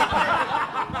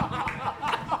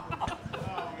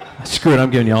 Screw it, I'm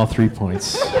giving you all 3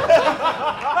 points.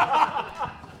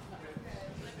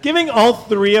 Giving all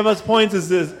 3 of us points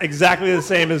is exactly the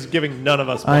same as giving none of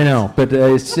us points. I know, but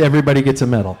everybody gets a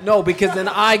medal. No, because then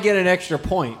I get an extra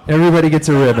point. Everybody gets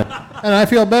a ribbon. And I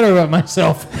feel better about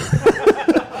myself.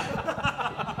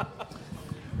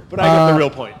 But I got the real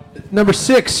point. Number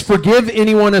 6, forgive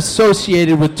anyone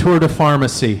associated with Tour de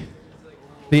Pharmacy,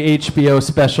 the HBO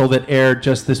special that aired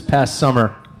just this past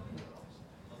summer.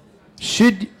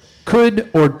 Should, could,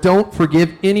 or don't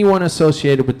forgive anyone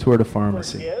associated with Tour de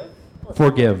Pharmacy.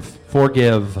 Forgive.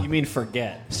 You mean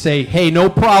forget? Say, hey, no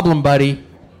problem, buddy.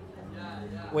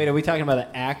 Wait, are we talking about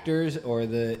the actors or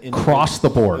the Cross the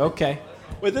board. Okay.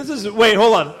 Wait,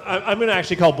 hold on. I'm going to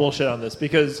actually call bullshit on this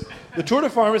because the Tour de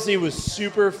Pharmacy was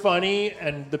super funny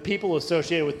and the people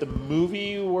associated with the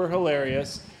movie were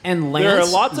hilarious. And there are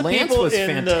Lance, lots of Lance people was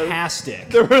in fantastic.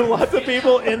 There were lots of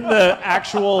people in the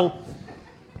actual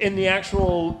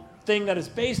thing that is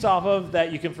based off of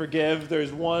that you can forgive.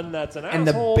 There's one that's an And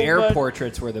asshole. the bear but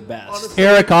portraits were the best. honestly,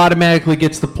 Eric automatically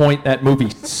gets the point that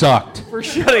movie sucked. We're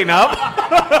shutting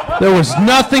up. There was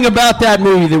nothing about that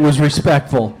movie that was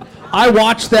respectful. I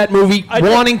watched that movie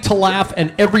wanting to laugh,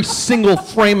 and every single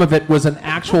frame of it was an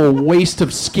actual waste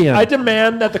of skin. I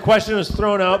demand that the question is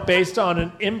thrown out based on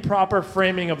an improper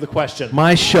framing of the question.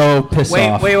 My show, piss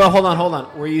off. Wait, hold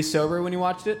on. Were you sober when you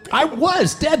watched it? I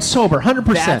was dead sober,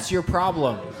 100%. That's your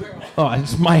problem.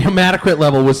 My hematocrit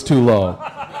level was too low.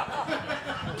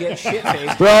 Get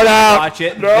shit-faced. Throw it out. Watch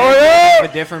it. Throw it out.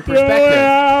 A different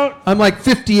perspective. I'm like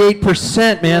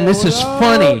 58%, man. This is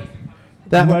funny.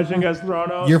 That question gets thrown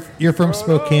out. You're from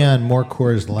Spokane. More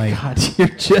Coors Light. God, you're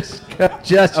just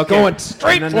going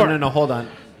straight for it. No, hold on.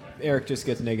 Eric just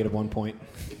gets -1 point.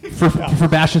 For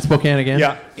bashing Spokane again?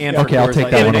 Yeah. And Okay, I'll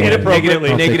take that one away.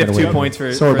 Inappropriately. I'll take Negative that away. 2 points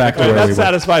for. So we're back to where that we were.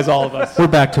 satisfies all of us. We're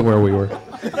back to where we were.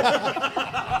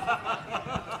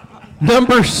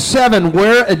 Number 7,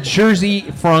 wear a jersey.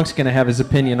 Frank's going to have his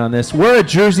opinion on this. Wear a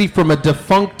jersey from a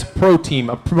defunct pro team.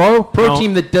 A pro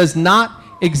team that does not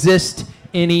exist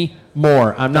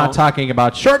anymore. I'm not talking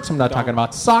about shorts. I'm not talking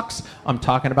about socks. I'm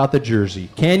talking about the jersey.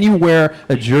 Can you wear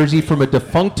a jersey from a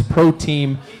defunct pro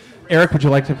team? Eric, would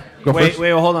you like to go first? Wait,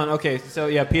 hold on. Okay, so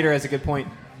yeah, Peter has a good point.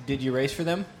 Did you race for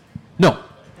them? No.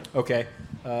 Okay.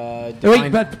 Wait,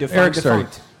 Define but Eric started.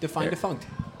 defunct. Define defunct.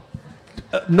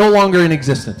 No longer in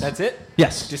existence. That's it?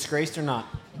 Yes. Disgraced or not?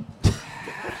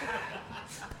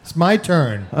 It's my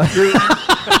turn.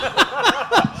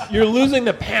 You're losing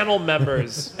the panel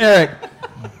members. Eric.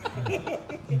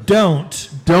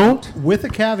 Don't. With a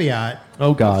caveat.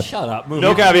 Oh, God. Shut up. Move No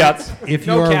on. caveats. If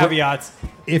you No are, caveats.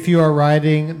 If you are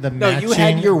riding the No, matching, you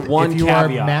had your one if you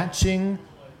caveat. are matching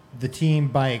the team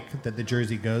bike that the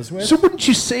jersey goes with, So wouldn't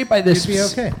you say by this? You'd be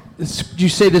okay. You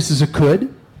say this is a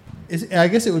could? I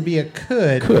guess it would be a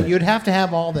could. Could. But you'd have to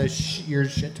have all the your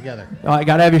shit together. Oh, I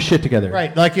got to have your shit together.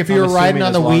 Right. Like if I'm you were riding assuming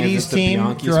on the as long as Wheaties it's the team,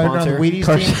 Bianchi if you're riding on the sponsor.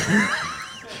 Wheaties team.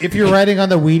 If you're riding on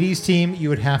the Wheaties team, you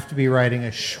would have to be riding a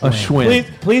Schwinn. A Schwinn.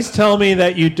 Please tell me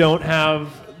that you don't have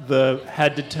the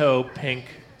head-to-toe pink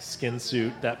skin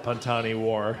suit that Pantani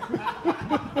wore.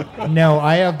 No,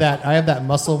 I have that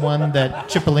muscle one that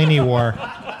Cipollini wore,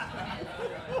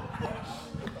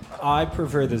 I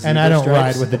prefer the zebra and I don't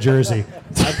stripes. ride with the jersey.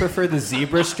 I prefer the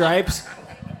zebra stripes,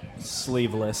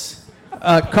 sleeveless.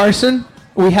 Carson,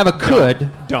 we have a could.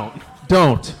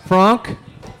 Don't. Frank?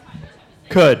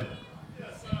 Could.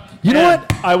 You know And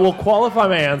what? I will qualify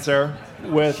my answer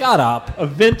with Shut up. a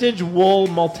vintage wool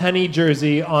Molteni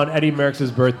jersey on Eddie Merckx's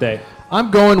birthday.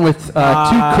 I'm going with 2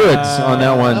 coulds on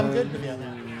that one.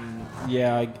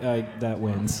 Yeah, I that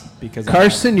wins because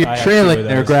Carson, I you're have two trailing of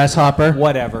there, those. Grasshopper.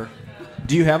 Whatever.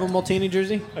 Do you have a Molteni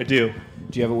jersey? I do.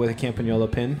 Do you have it with a Campagnola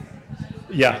pin?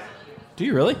 Yeah. Do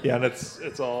you really? Yeah, and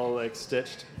it's all like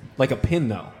stitched. Like a pin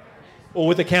though. Well,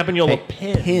 with a Campagnola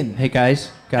Hey, pin. Hey,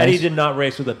 guys. Eddie did not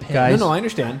race with a pin. Guys. No, I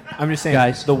understand. I'm just saying.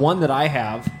 Guys. The one that I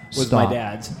have was Stop. my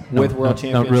dad's No, with World no,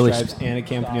 Champion really stripes and a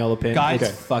Campagnola pin. Guys.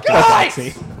 It's fucking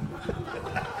sexy.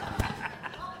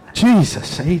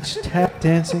 Jesus, H tap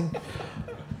dancing.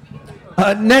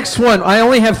 Next one. I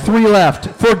only have 3 left.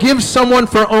 Forgive someone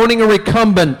for owning a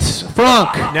recumbent.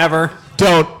 Frank. Never.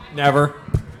 Don't. Never.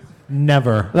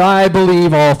 Never. I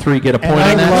believe all 3 get a point. I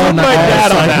And that's love on the my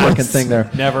dad on that. fucking thing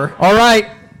there. Never. All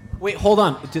right. Wait, hold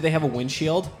on. Do they have a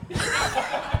windshield?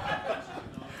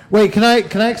 Wait, can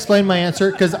I explain my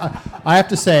answer? Because I have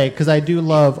to say, because I do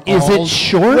love. Is all it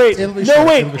short? Wait, It'll be no, short,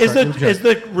 wait. it'll be Is short, it'll be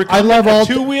the short. recumbent love all a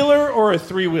 2-wheeler or a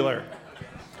 3-wheeler?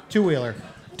 Two-wheeler.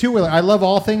 Two-wheeler. I love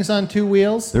all things on 2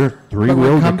 wheels. They're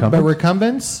 3-wheel But recumbents.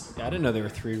 recumbents, Yeah, I didn't know they were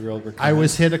 3-wheel recumbents. I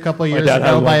was hit a couple of years dad had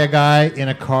ago by one. a guy in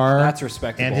a car. That's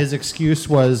respectable. And his excuse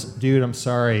was, dude, I'm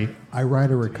sorry. I ride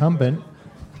a recumbent.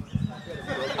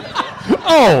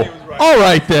 Oh, all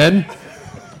right then.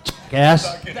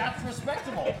 Gas.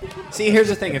 See, here's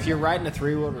the thing. If you're riding a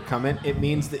 3-wheel recumbent, it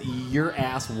means that your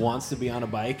ass wants to be on a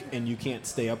bike and you can't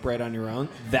stay upright on your own.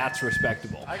 That's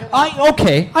respectable.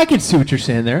 Okay, I can see what you're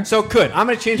saying there. So could. I'm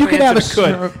going to change You my could answer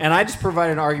have to a could. And I just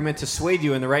provided an argument to sway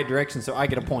you in the right direction so I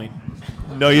get a point.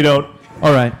 No, you don't.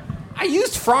 All right. I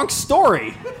used Frank's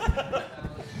story.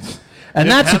 And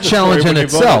You that's a have the challenge story in when you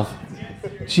itself.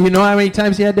 Do you know how many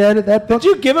times he had to edit that book? Did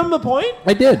you give him the point?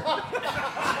 I did.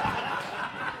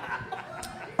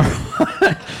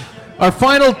 Our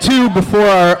final 2 before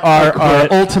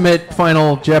our ultimate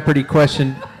final Jeopardy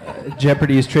question.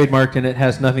 Jeopardy is trademarked and it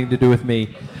has nothing to do with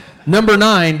me. Number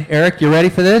 9, Eric, you ready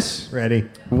for this? Ready.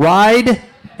 Ride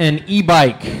an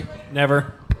e-bike.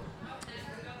 Never.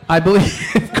 I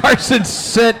believe Carson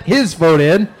sent his vote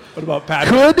in. What about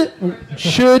Patrick? Could,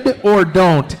 should, or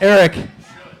don't? Eric.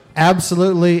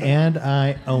 Absolutely, and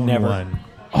I own Never. one.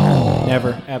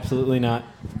 Never. Absolutely not.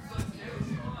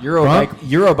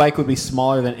 Eurobike would be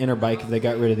smaller than Interbike if they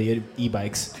got rid of the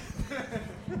e-bikes.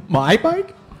 My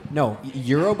bike? No,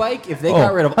 Eurobike. If they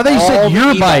got rid of I thought you all said the your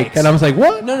e-bikes- bike, and I was like,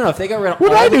 what? No. If they got rid of What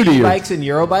did I all do the to you? e-bikes in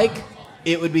Eurobike,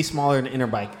 it would be smaller than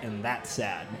Interbike, and that's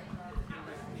sad.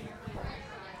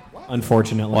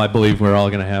 Unfortunately. Well, I believe we're all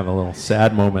going to have a little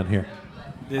sad moment here.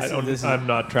 I'm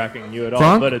not tracking you at all,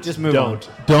 Frank? but it's Just move don't.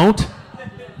 on. Don't?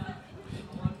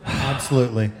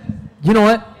 Absolutely. You know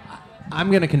what? I'm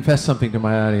going to confess something to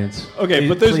my audience. Okay,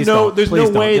 but Please don't. there's Please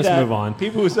no don't. way Just that move on.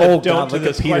 people who said Oh, don't God, to look at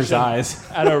this Peter's question eyes.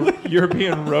 at a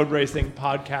European road racing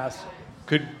podcast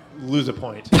could lose a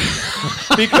point.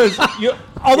 Because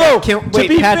although to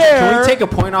be Patrick, fair, can we take a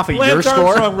point off of Lance your score?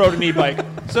 Armstrong rode an e-bike.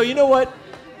 So you know what?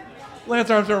 Lance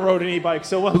Armstrong rode an e-bike.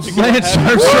 So why don't you give Lance him-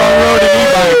 Armstrong rode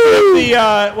an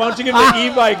e-bike. why don't you give the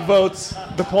e-bike votes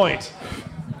the point?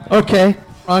 Okay.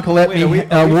 Uncle, let me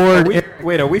award.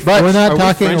 Are we? But we're not are we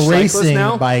talking French cyclists racing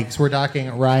now? bikes. We're talking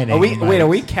riding. Are we? bikes. Wait, are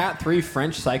we Cat 3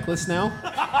 French cyclists now?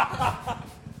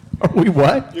 Are we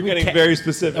what? You're getting very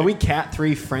specific. Are we Cat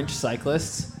 3 French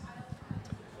cyclists?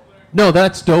 No,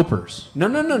 that's dopers.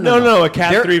 No. A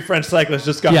Cat 3 French cyclist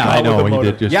just got Yeah, caught I know. with a He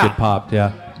motor. did just Yeah. get popped,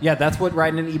 yeah. Yeah, that's what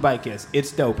riding an e-bike is.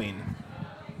 It's doping.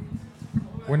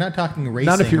 We're not talking racing.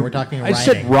 Not if you're, we're talking I riding.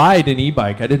 said ride an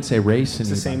e-bike. I didn't say race an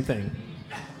It's the e-bike. same thing.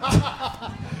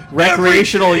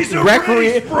 Recreational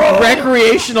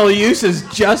use is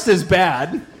just as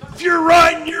bad. If you're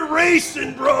riding, you're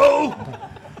racing, bro.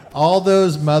 All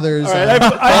those mothers, All right,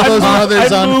 all those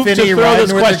mothers I on moved to Finney throw riding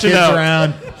this with their question kids out.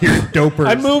 around. You dopers.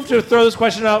 I moved to throw this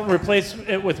question out and replace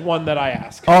it with one that I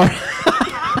ask.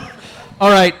 All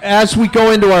right, as we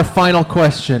go into our final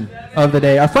question of the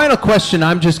day, our final question,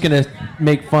 I'm just going to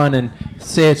make fun and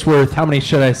say it's worth, how many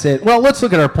should I say it? Well, let's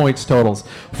look at our points totals.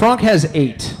 Frank has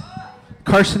 8,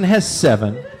 Carson has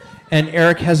 7, and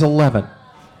Eric has 11.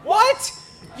 What?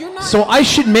 You're not. So I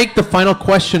should make the final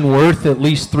question worth at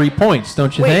least 3 points,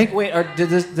 don't you think? Wait.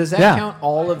 Does that Yeah. count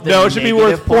all of the? No, it should be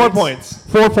worth negative 4 points.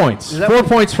 4 points. Is that 4 what-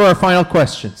 points for our final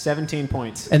question. 17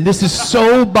 points. And this is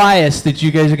so biased that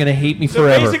you guys are going to hate me So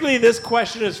forever. basically, this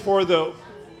question is for the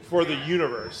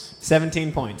universe,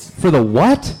 17 points. For the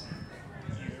what?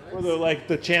 for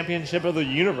the championship of the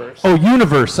universe. Oh,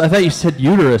 universe. I thought you said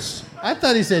uterus. I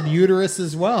thought he said uterus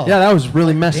as well. Yeah, that was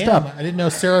really messed Damn, up. I didn't know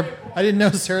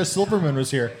Sarah Silverman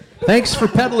was here. Thanks for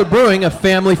Peddler Brewing, a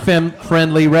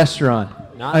family-friendly restaurant.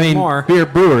 Not I mean, anymore. beer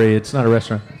brewery. It's not a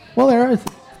restaurant. Well, there is.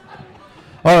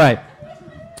 All right.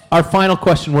 Our final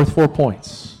question worth 4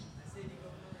 points.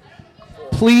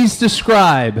 Please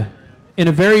describe, in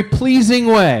a very pleasing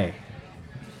way,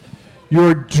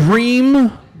 your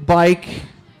dream bike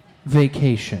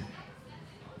vacation.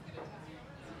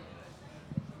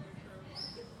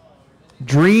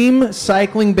 Dream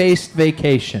cycling-based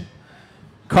vacation.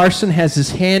 Carson has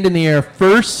his hand in the air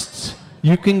first.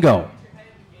 You can go.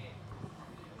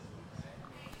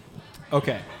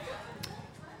 Okay.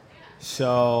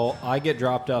 So I get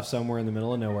dropped off somewhere in the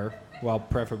middle of nowhere, well,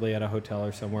 preferably at a hotel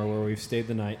or somewhere where we've stayed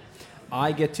the night.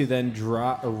 I get to then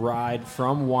ride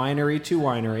from winery to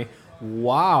winery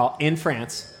while in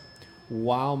France,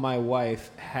 while my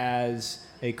wife has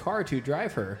a car to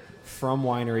drive her from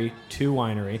winery to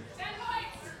winery.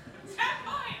 10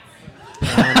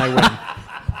 points! And I win.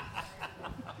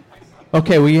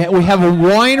 Okay, we have a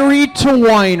winery to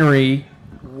winery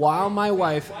While my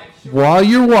wife, while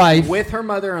your wife... with her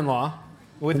mother-in-law,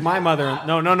 with my mother,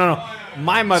 no,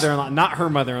 my mother-in-law, not her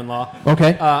mother-in-law.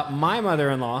 Okay. My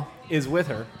mother-in-law is with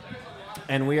her,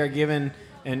 and we are given,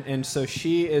 and so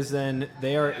she is then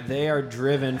they are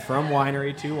driven from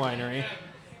winery to winery,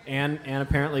 and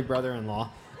apparently brother-in-law,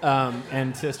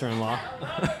 and sister-in-law.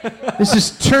 This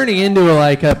is turning into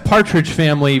like a Partridge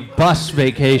Family bus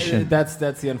vacation. That's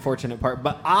the unfortunate part.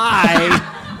 But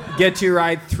I get to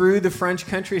ride through the French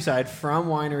countryside from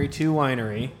winery to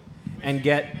winery, and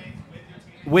get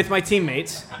with my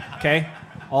teammates. Okay,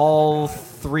 all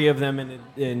 3 of them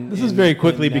in This has very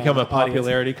quickly in, become a audience.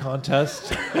 popularity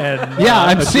contest. And Yeah,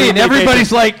 I'm seeing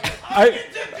everybody's like...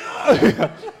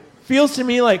 feels to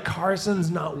me like Carson's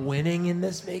not winning in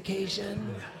this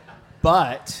vacation.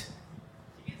 But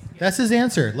That's his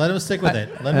answer. Let him stick with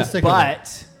it. Let him stick with it.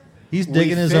 but He's we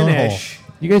digging his own hole. finish.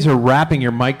 You guys are wrapping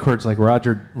your mic cords like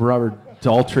Robert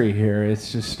Daltrey here.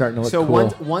 It's just starting to look So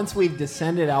cool. once we've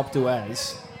descended Alpe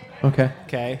d'Huez, Okay.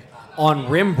 okay, on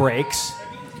rim brakes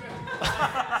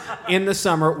in the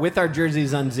summer with our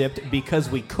jerseys unzipped because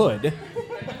we could.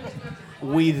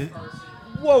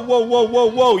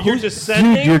 Whoa! You're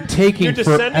descending. Dude, you're taking You're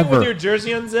descending forever. with your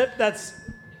jersey unzipped. That's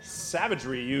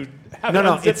savagery. You have it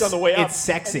No, unzipped on the way up. it's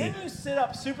sexy. And then you sit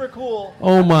up, super cool.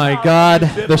 Oh my God!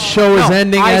 The show is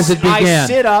ending as it began. I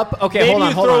sit up. Okay, Maybe hold on.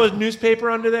 you Hold throw on. a newspaper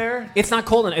under there. It's not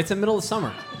cold enough. It's the middle of the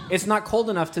summer. It's not cold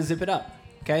enough to zip it up.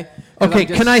 Okay. 'Cause Okay, I'm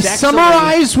just can I sexily-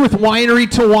 summarize with winery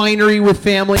to winery with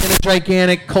family and a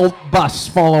gigantic cult bus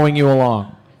following you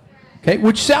along? Okay,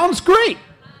 which sounds great.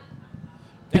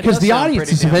 Because does the sound audience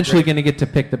pretty is damn eventually great. going to get to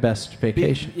pick the best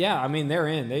vacation. Yeah, I mean they're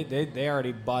in. They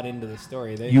already bought into the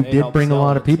story. You They did helped bring a sell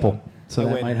lot it, of people, so I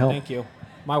that win. might help. Thank you.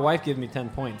 My wife gave me 10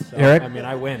 points. So, Eric? I mean,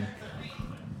 I win.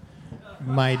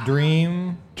 My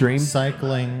dream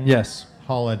cycling Yes.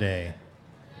 holiday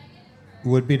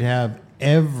would be to have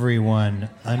everyone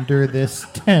under this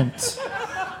tent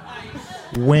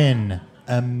win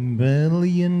 $1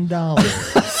 million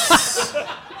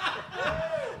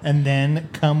and then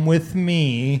come with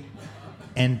me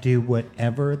and do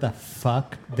whatever the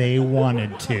fuck they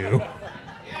wanted to.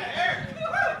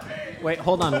 Wait,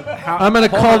 hold on. I'm going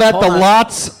to call that the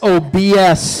Lots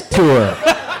OBS tour.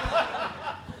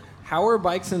 How are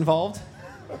bikes involved?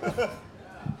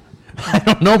 I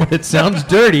don't know, but it sounds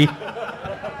dirty.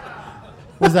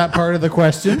 Was that part of the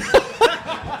question?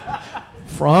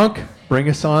 Frank, bring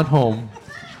us on home.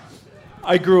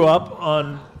 I grew up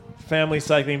on family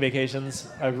cycling vacations.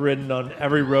 I've ridden on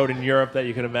every road in Europe that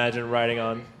you can imagine riding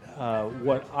on.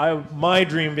 My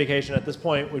dream vacation at this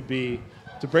point would be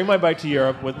to bring my bike to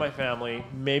Europe with my family,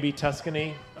 maybe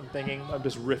Tuscany. I'm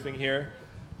just riffing here.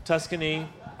 Tuscany,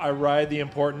 I ride the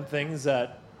important things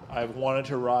that I've wanted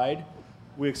to ride.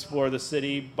 We explore the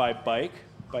city by bike,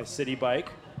 by city bike.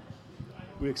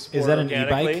 We explore Is that an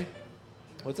organically. e-bike?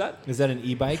 What's that? Is that an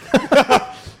e-bike?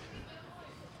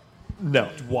 No.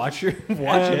 Watch it.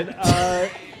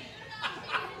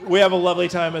 We have a lovely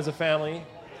time as a family,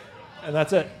 and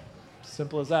that's it.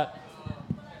 Simple as that.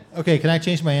 Okay, can I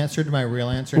change my answer to my real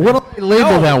answer? What do I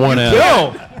label that one as?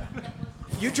 No.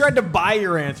 You tried to buy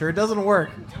your answer. It doesn't work.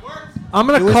 I'm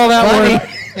going It to was call that funny.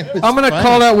 one. It was I'm going to funny.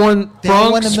 call that one They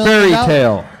all won Frank's $1 Fairy million.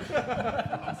 Tale.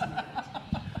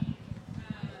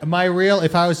 My real,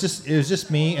 if it was just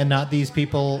me and not these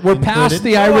people. We're past included.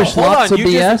 the Irish Hold lots on. of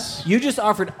You BS. you just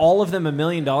offered all of them $1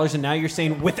 million, and now you're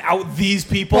saying without these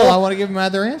people. Well, I want to give them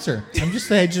either answer. I'm just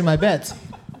hedging my bets.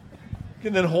 You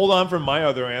can then hold on for my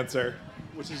other answer,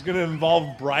 which is going to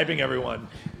involve bribing everyone,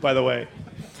 by the way.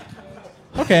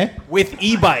 Okay. With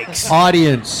e-bikes.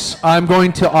 Audience, I'm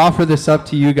going to offer this up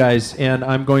to you guys, and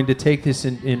I'm going to take this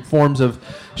in forms of,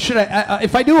 should I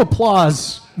if I do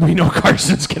applause, we know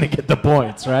Carson's going to get the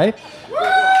points, right?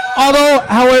 Although,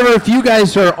 however, if you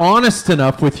guys are honest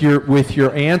enough with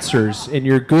your answers and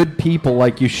you're good people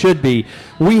like you should be,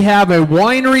 we have a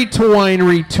winery to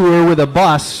winery tour with a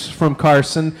bus from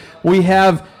Carson. We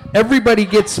have everybody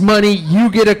gets money,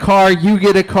 you get a car, you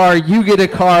get a car, you get a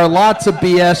car, lots of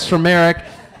BS from Eric.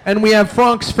 And we have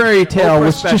Frank's Fairy Tale, Oprah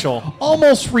which special. just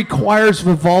almost requires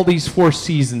Vivaldi's Four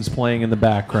Seasons playing in the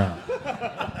background.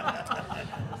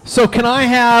 So can I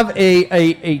have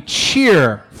a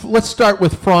cheer? Let's start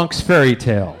with Frank's Fairy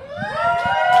Tale.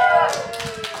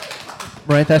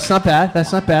 Right, that's not bad.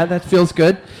 That's not bad. That feels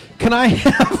good. Can I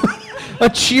have a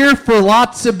cheer for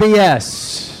lots of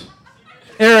BS?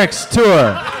 Eric's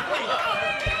tour.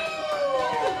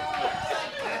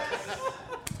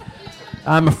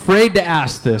 I'm afraid to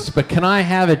ask this, but can I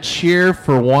have a cheer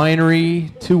for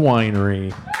winery to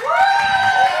winery?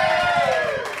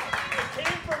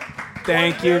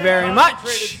 Thank you very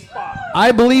much.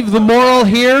 I believe the moral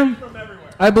here.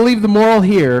 I believe the moral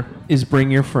here is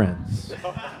bring your friends.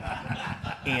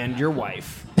 And your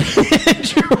wife.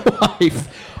 And your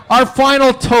wife. Our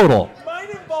final total. Mine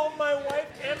involve my wife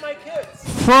and my kids.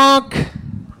 Frank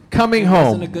coming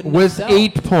home a good enough with sell.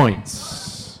 8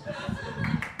 points.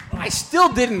 I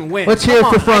still didn't win. Let's hear it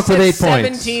Come for on, Frank I with said 8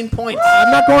 points. 17 points.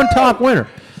 I'm not going top winner.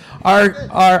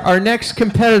 Our next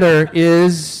competitor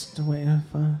is. Do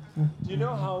you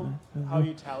know how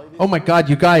you tally these? Oh my God,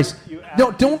 you guys! You add No,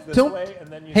 these don't. this Don't. way, and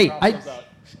then you Hey, cross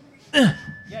those out.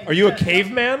 Are you a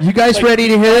caveman? You guys ready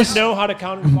to hear this? Know how to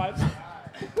count in fives?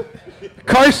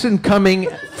 Carson coming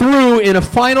through in a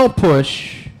final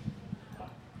push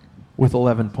with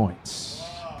 11 points.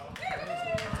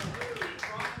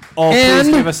 Oh, And-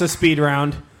 please give us a speed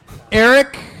round.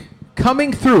 Eric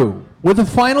coming through with a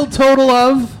final total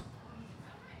of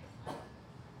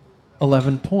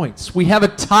 11 points. We have a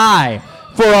tie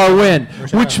for our win,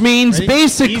 which means Ready?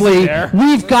 basically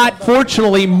we've got,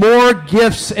 fortunately, more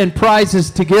gifts and prizes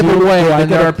to give away to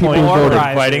get our people who voted.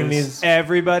 Fighting these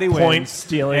everybody wins. point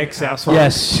stealing except assholes.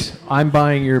 Yes, I'm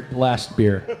buying your last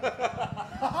beer.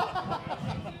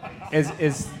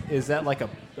 Is that like a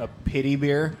pity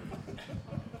beer?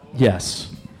 Yes.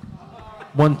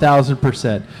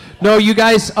 1,000%. No, you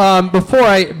guys,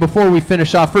 before we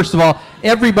finish off, first of all,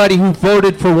 everybody who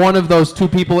voted for one of those two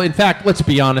people, in fact, let's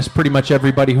be honest, pretty much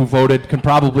everybody who voted can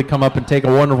probably come up and take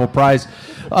a wonderful prize.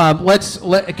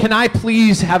 Can I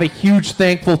please have a huge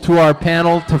thankful to our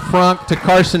panel, to Frank, to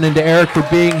Carson, and to Eric for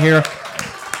being here.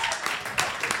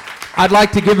 I'd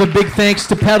like to give a big thanks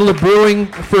to Packfiller Brewing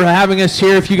for having us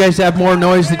here. If you guys have more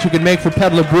noise that you can make for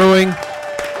Packfiller Brewing.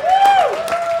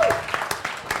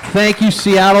 Thank you,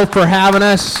 Seattle, for having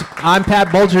us. I'm Pat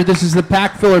Bulger. This is the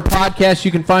Packfiller Podcast.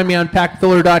 You can find me on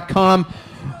packfiller.com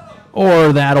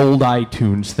or that old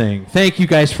iTunes thing. Thank you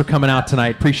guys for coming out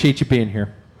tonight. Appreciate you being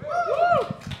here.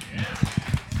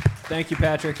 Thank you,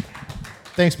 Patrick.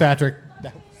 Thanks, Patrick.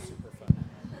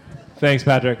 Thanks,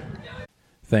 Patrick.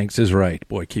 Thanks is right.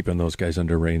 Boy, keeping those guys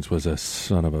under reins was a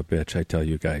son of a bitch, I tell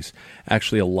you guys.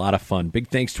 Actually, a lot of fun. Big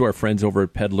thanks to our friends over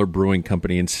at Packfiller Brewing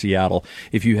Company in Seattle.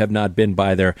 If you have not been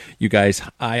by there, you guys,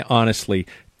 I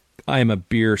am a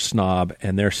beer snob,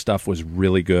 and their stuff was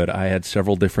really good. I had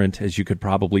several different, as you could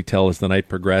probably tell as the night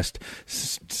progressed,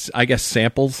 I guess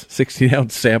samples,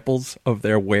 16-ounce samples of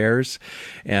their wares,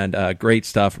 and great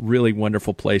stuff. Really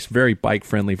wonderful place, very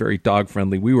bike-friendly, very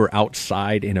dog-friendly. We were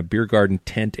outside in a beer garden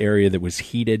tent area that was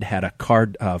heated, had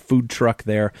a food truck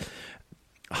there.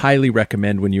 Highly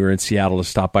recommend when you are in Seattle to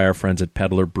stop by our friends at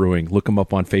Packfiller Brewing. Look them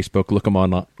up on Facebook. Look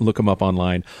them up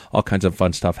online. All kinds of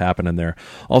fun stuff happening there.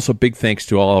 Also, big thanks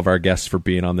to all of our guests for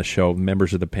being on the show.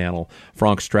 Members of the panel,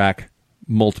 Frank Strack,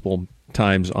 multiple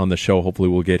times on the show. Hopefully,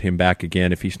 we'll get him back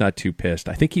again if he's not too pissed.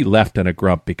 I think he left in a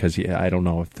grump because I don't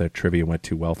know if the trivia went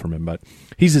too well from him, but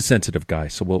he's a sensitive guy,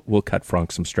 so we'll cut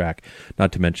Frank some slack.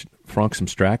 Not to mention Frank some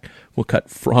slack. We'll cut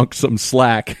Frank some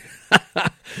slack.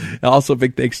 Also,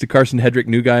 big thanks to Carson Hedrick,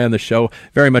 new guy on the show.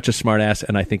 Very much a smart ass,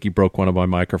 and I think he broke one of my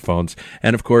microphones.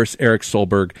 And, of course, Eric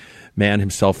Solberg, man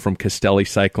himself from Castelli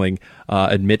Cycling,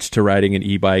 admits to riding an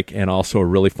e-bike and also a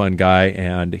really fun guy,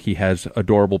 and he has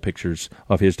adorable pictures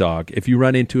of his dog. If you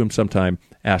run into him sometime,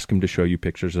 ask him to show you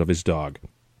pictures of his dog.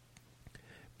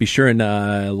 Be sure and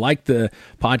like the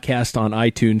podcast on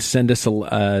iTunes. Send us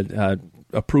a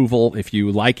approval if you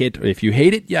like it. If you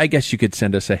hate it, yeah, I guess you could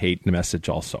send us a hate message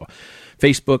also.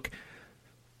 Facebook,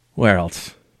 where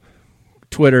else?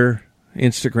 Twitter,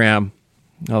 Instagram,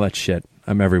 all that shit.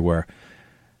 I'm everywhere.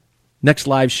 Next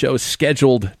live show is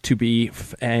scheduled to be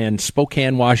in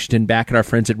Spokane, Washington, back at our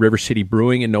friends at River City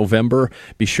Brewing in November.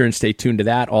 Be sure and stay tuned to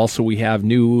that. Also, we have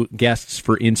new guests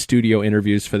for in-studio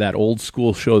interviews for that old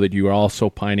school show that you are all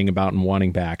so pining about and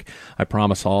wanting back. I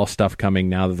promise all stuff coming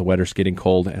now that the weather's getting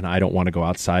cold and I don't want to go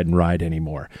outside and ride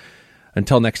anymore.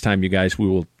 Until next time, you guys, we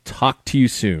will talk to you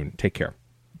soon. Take care.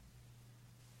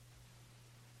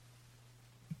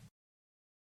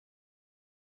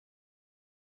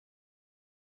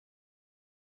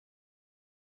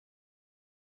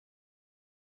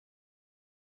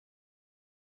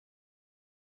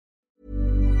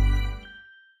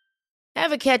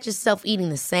 Ever catch yourself eating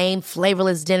the same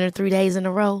flavorless dinner 3 days in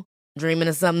a row? Dreaming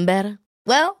of something better?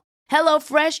 Well,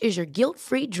 HelloFresh is your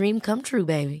guilt-free dream come true,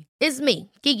 baby. It's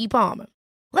me, Keke Palmer.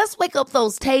 Let's wake up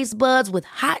those taste buds with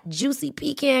hot, juicy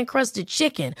pecan-crusted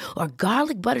chicken or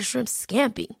garlic butter shrimp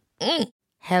scampi.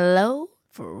 Hello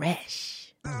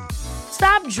Fresh.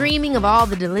 Stop dreaming of all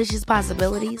the delicious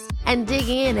possibilities and dig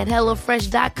in at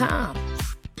HelloFresh.com.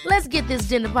 Let's get this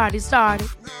dinner party started.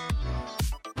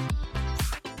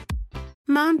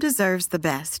 Mom deserves the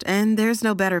best, and there's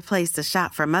no better place to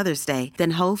shop for Mother's Day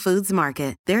than Whole Foods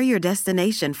Market. They're your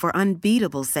destination for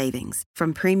unbeatable savings,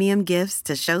 from premium gifts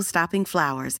to show-stopping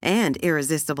flowers and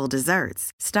irresistible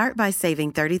desserts. Start by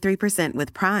saving 33%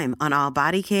 with Prime on all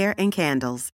body care and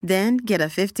candles. Then get a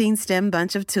 15-stem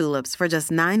bunch of tulips for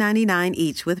just $9.99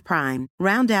 each with Prime.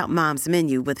 Round out Mom's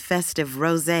menu with festive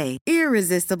rosé,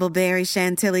 irresistible berry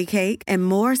chantilly cake, and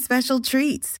more special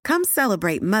treats. Come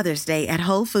celebrate Mother's Day at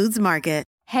Whole Foods Market.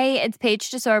 Hey, it's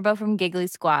Paige DeSorbo from Giggly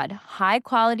Squad. High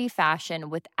quality fashion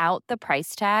without the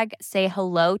price tag. Say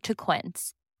hello to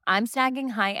Quince. I'm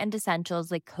snagging high-end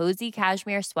essentials like cozy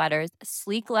cashmere sweaters,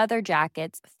 sleek leather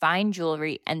jackets, fine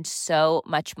jewelry, and so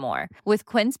much more. With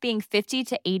Quince being 50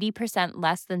 to 80%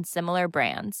 less than similar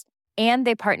brands. And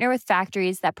they partner with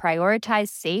factories that prioritize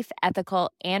safe, ethical,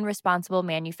 and responsible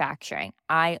manufacturing.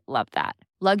 I love that.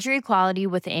 Luxury quality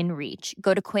within reach.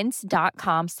 Go to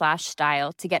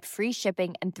quince.com/style to get free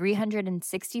shipping and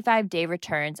 365-day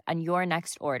returns on your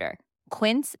next order.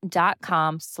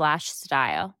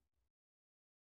 Quince.com/style.